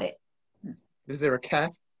got it. Is there a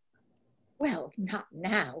cat? Well, not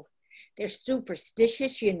now. They're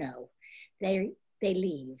superstitious, you know. They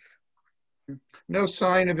leave. No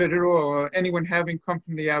sign of it at all, anyone having come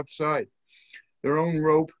from the outside. Their own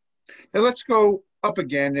rope. Now let's go up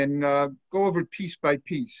again and go over it piece by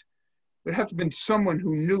piece. There'd have to have been someone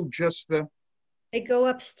who knew just the... They go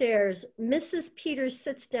upstairs. Mrs. Peters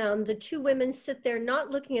sits down. The two women sit there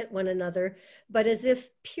not looking at one another, but as if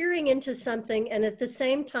peering into something and at the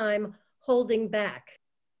same time holding back.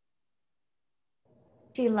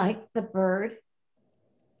 She liked the bird.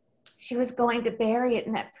 She was going to bury it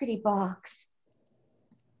in that pretty box.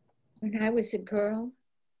 When I was a girl,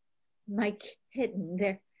 my kitten,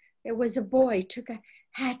 there was a boy took a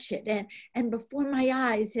hatchet and before my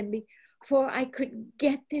eyes and before I could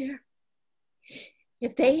get there,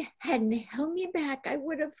 if they hadn't held me back, I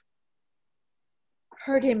would have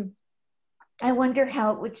hurt him. I wonder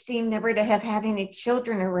how it would seem never to have had any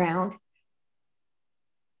children around.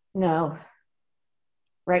 No,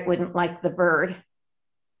 Wright wouldn't like the bird,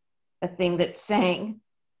 the thing that sang.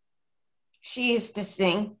 She used to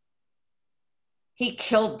sing. He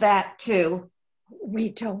killed that too. We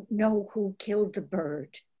don't know who killed the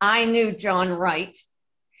bird. I knew John Wright.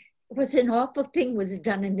 It was an awful thing was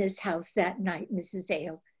done in this house that night, Mrs.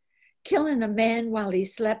 Hale. Killing a man while he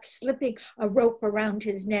slept, slipping a rope around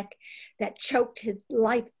his neck that choked his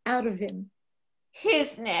life out of him.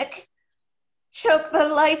 His neck choked the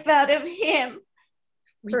life out of him.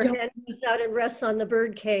 Her head comes out and rests on the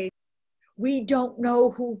bird cage. We don't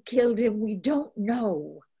know who killed him. We don't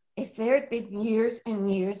know. If there'd been years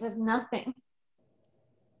and years of nothing,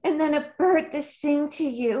 and then a bird to sing to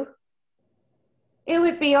you, it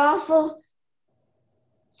would be awful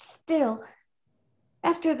still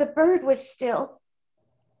after the bird was still.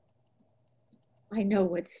 I know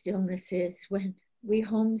what stillness is. When we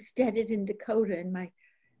homesteaded in Dakota and my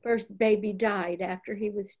first baby died after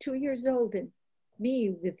he was 2 years old and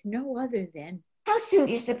me with no other then. How soon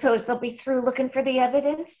do you suppose they'll be through looking for the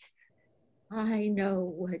evidence? I know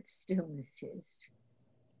what stillness is.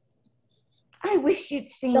 I wish you'd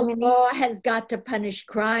seen The Minnie. law has got to punish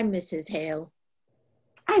crime, Mrs. Hale.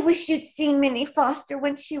 I wish you'd seen Minnie Foster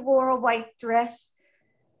when she wore a white dress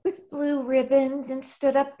with blue ribbons and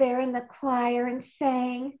stood up there in the choir and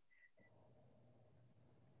sang.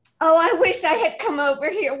 Oh, I wish I had come over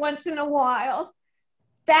here once in a while.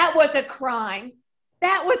 That was a crime.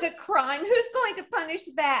 That was a crime. Who's going to punish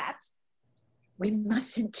that? We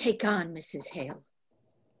mustn't take on Mrs. Hale.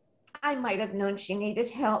 I might have known she needed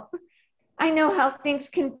help. I know how things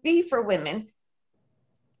can be for women.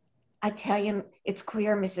 I tell you, it's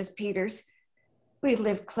queer, Mrs. Peters. We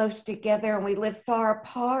live close together and we live far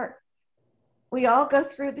apart. We all go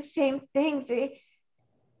through the same things.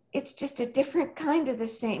 It's just a different kind of the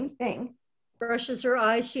same thing. Brushes her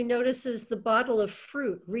eyes. She notices the bottle of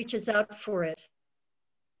fruit, reaches out for it.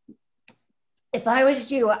 If I was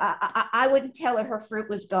you, I wouldn't tell her fruit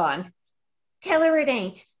was gone. Tell her it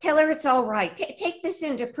ain't. Tell her it's all right. Take this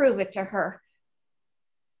in to prove it to her.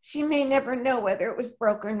 She may never know whether it was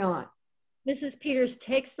broke or not. Mrs. Peters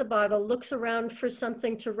takes the bottle, looks around for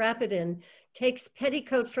something to wrap it in, takes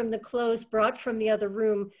petticoat from the clothes brought from the other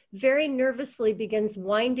room, very nervously begins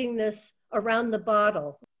winding this around the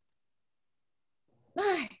bottle.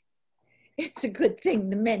 My, it's a good thing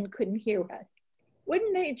the men couldn't hear us.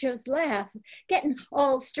 Wouldn't they just laugh, getting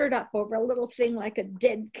all stirred up over a little thing like a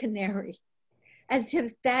dead canary, as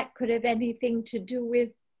if that could have anything to do with,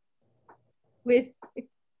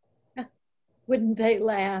 wouldn't they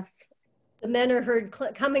laugh? The men are heard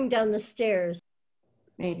coming down the stairs.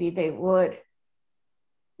 Maybe they would.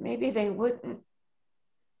 Maybe they wouldn't.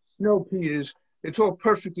 No, Peters, it's all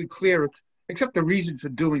perfectly clear, except the reason for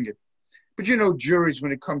doing it. But you know juries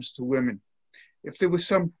when it comes to women. If there was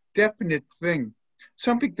some definite thing,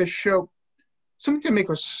 something to show, something to make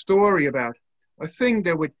a story about, a thing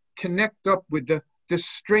that would connect up with this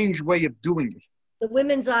strange way of doing it. The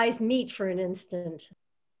women's eyes meet for an instant.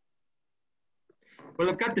 Well,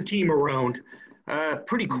 I've got the team around.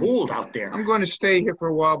 Pretty cold out there. I'm going to stay here for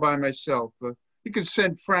a while by myself. You can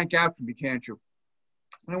send Frank after me, can't you?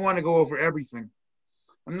 I want to go over everything.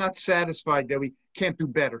 I'm not satisfied that we can't do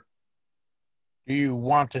better. Do you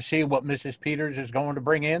want to see what Mrs. Peters is going to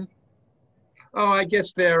bring in? Oh, I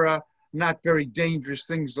guess they're not very dangerous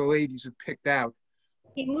things the ladies have picked out.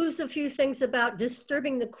 He moves a few things about,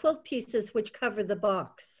 disturbing the quilt pieces which cover the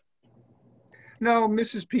box. No,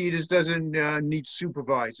 Mrs. Peters doesn't need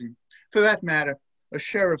supervising. For that matter, a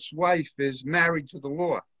sheriff's wife is married to the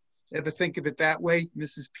law. Ever think of it that way,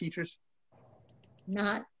 Mrs. Peters?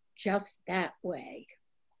 Not just that way.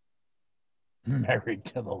 Married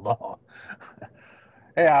to the law.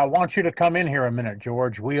 Hey, I want you to come in here a minute,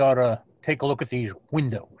 George. We ought to take a look at these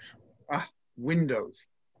windows. Ah, windows.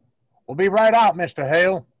 We'll be right out, Mr.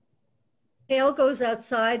 Hale. Hale goes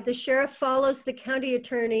outside. The sheriff follows the county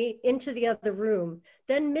attorney into the other room.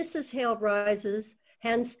 Then Mrs. Hale rises,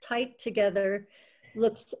 hands tight together,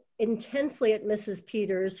 looks intensely at Mrs.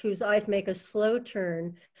 Peters, whose eyes make a slow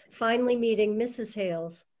turn, finally meeting Mrs.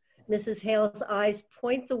 Hale's. Mrs. Hale's eyes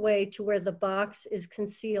point the way to where the box is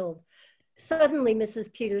concealed. Suddenly,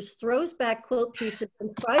 Mrs. Peters throws back quilt pieces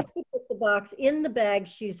and tries to put the box in the bag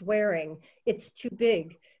she's wearing. It's too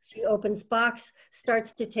big. She opens box,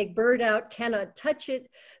 starts to take bird out, cannot touch it,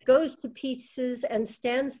 goes to pieces and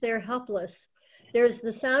stands there helpless. There's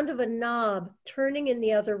the sound of a knob turning in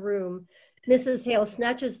the other room. Mrs. Hale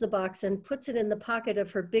snatches the box and puts it in the pocket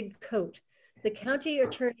of her big coat. The county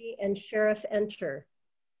attorney and sheriff enter.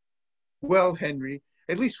 Well, Henry,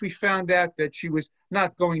 at least we found out that she was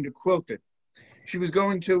not going to quilt it. She was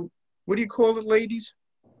going to, what do you call it, ladies?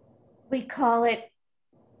 We call it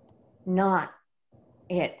not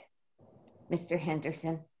it, Mr.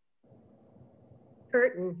 Henderson.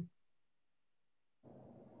 Curtain.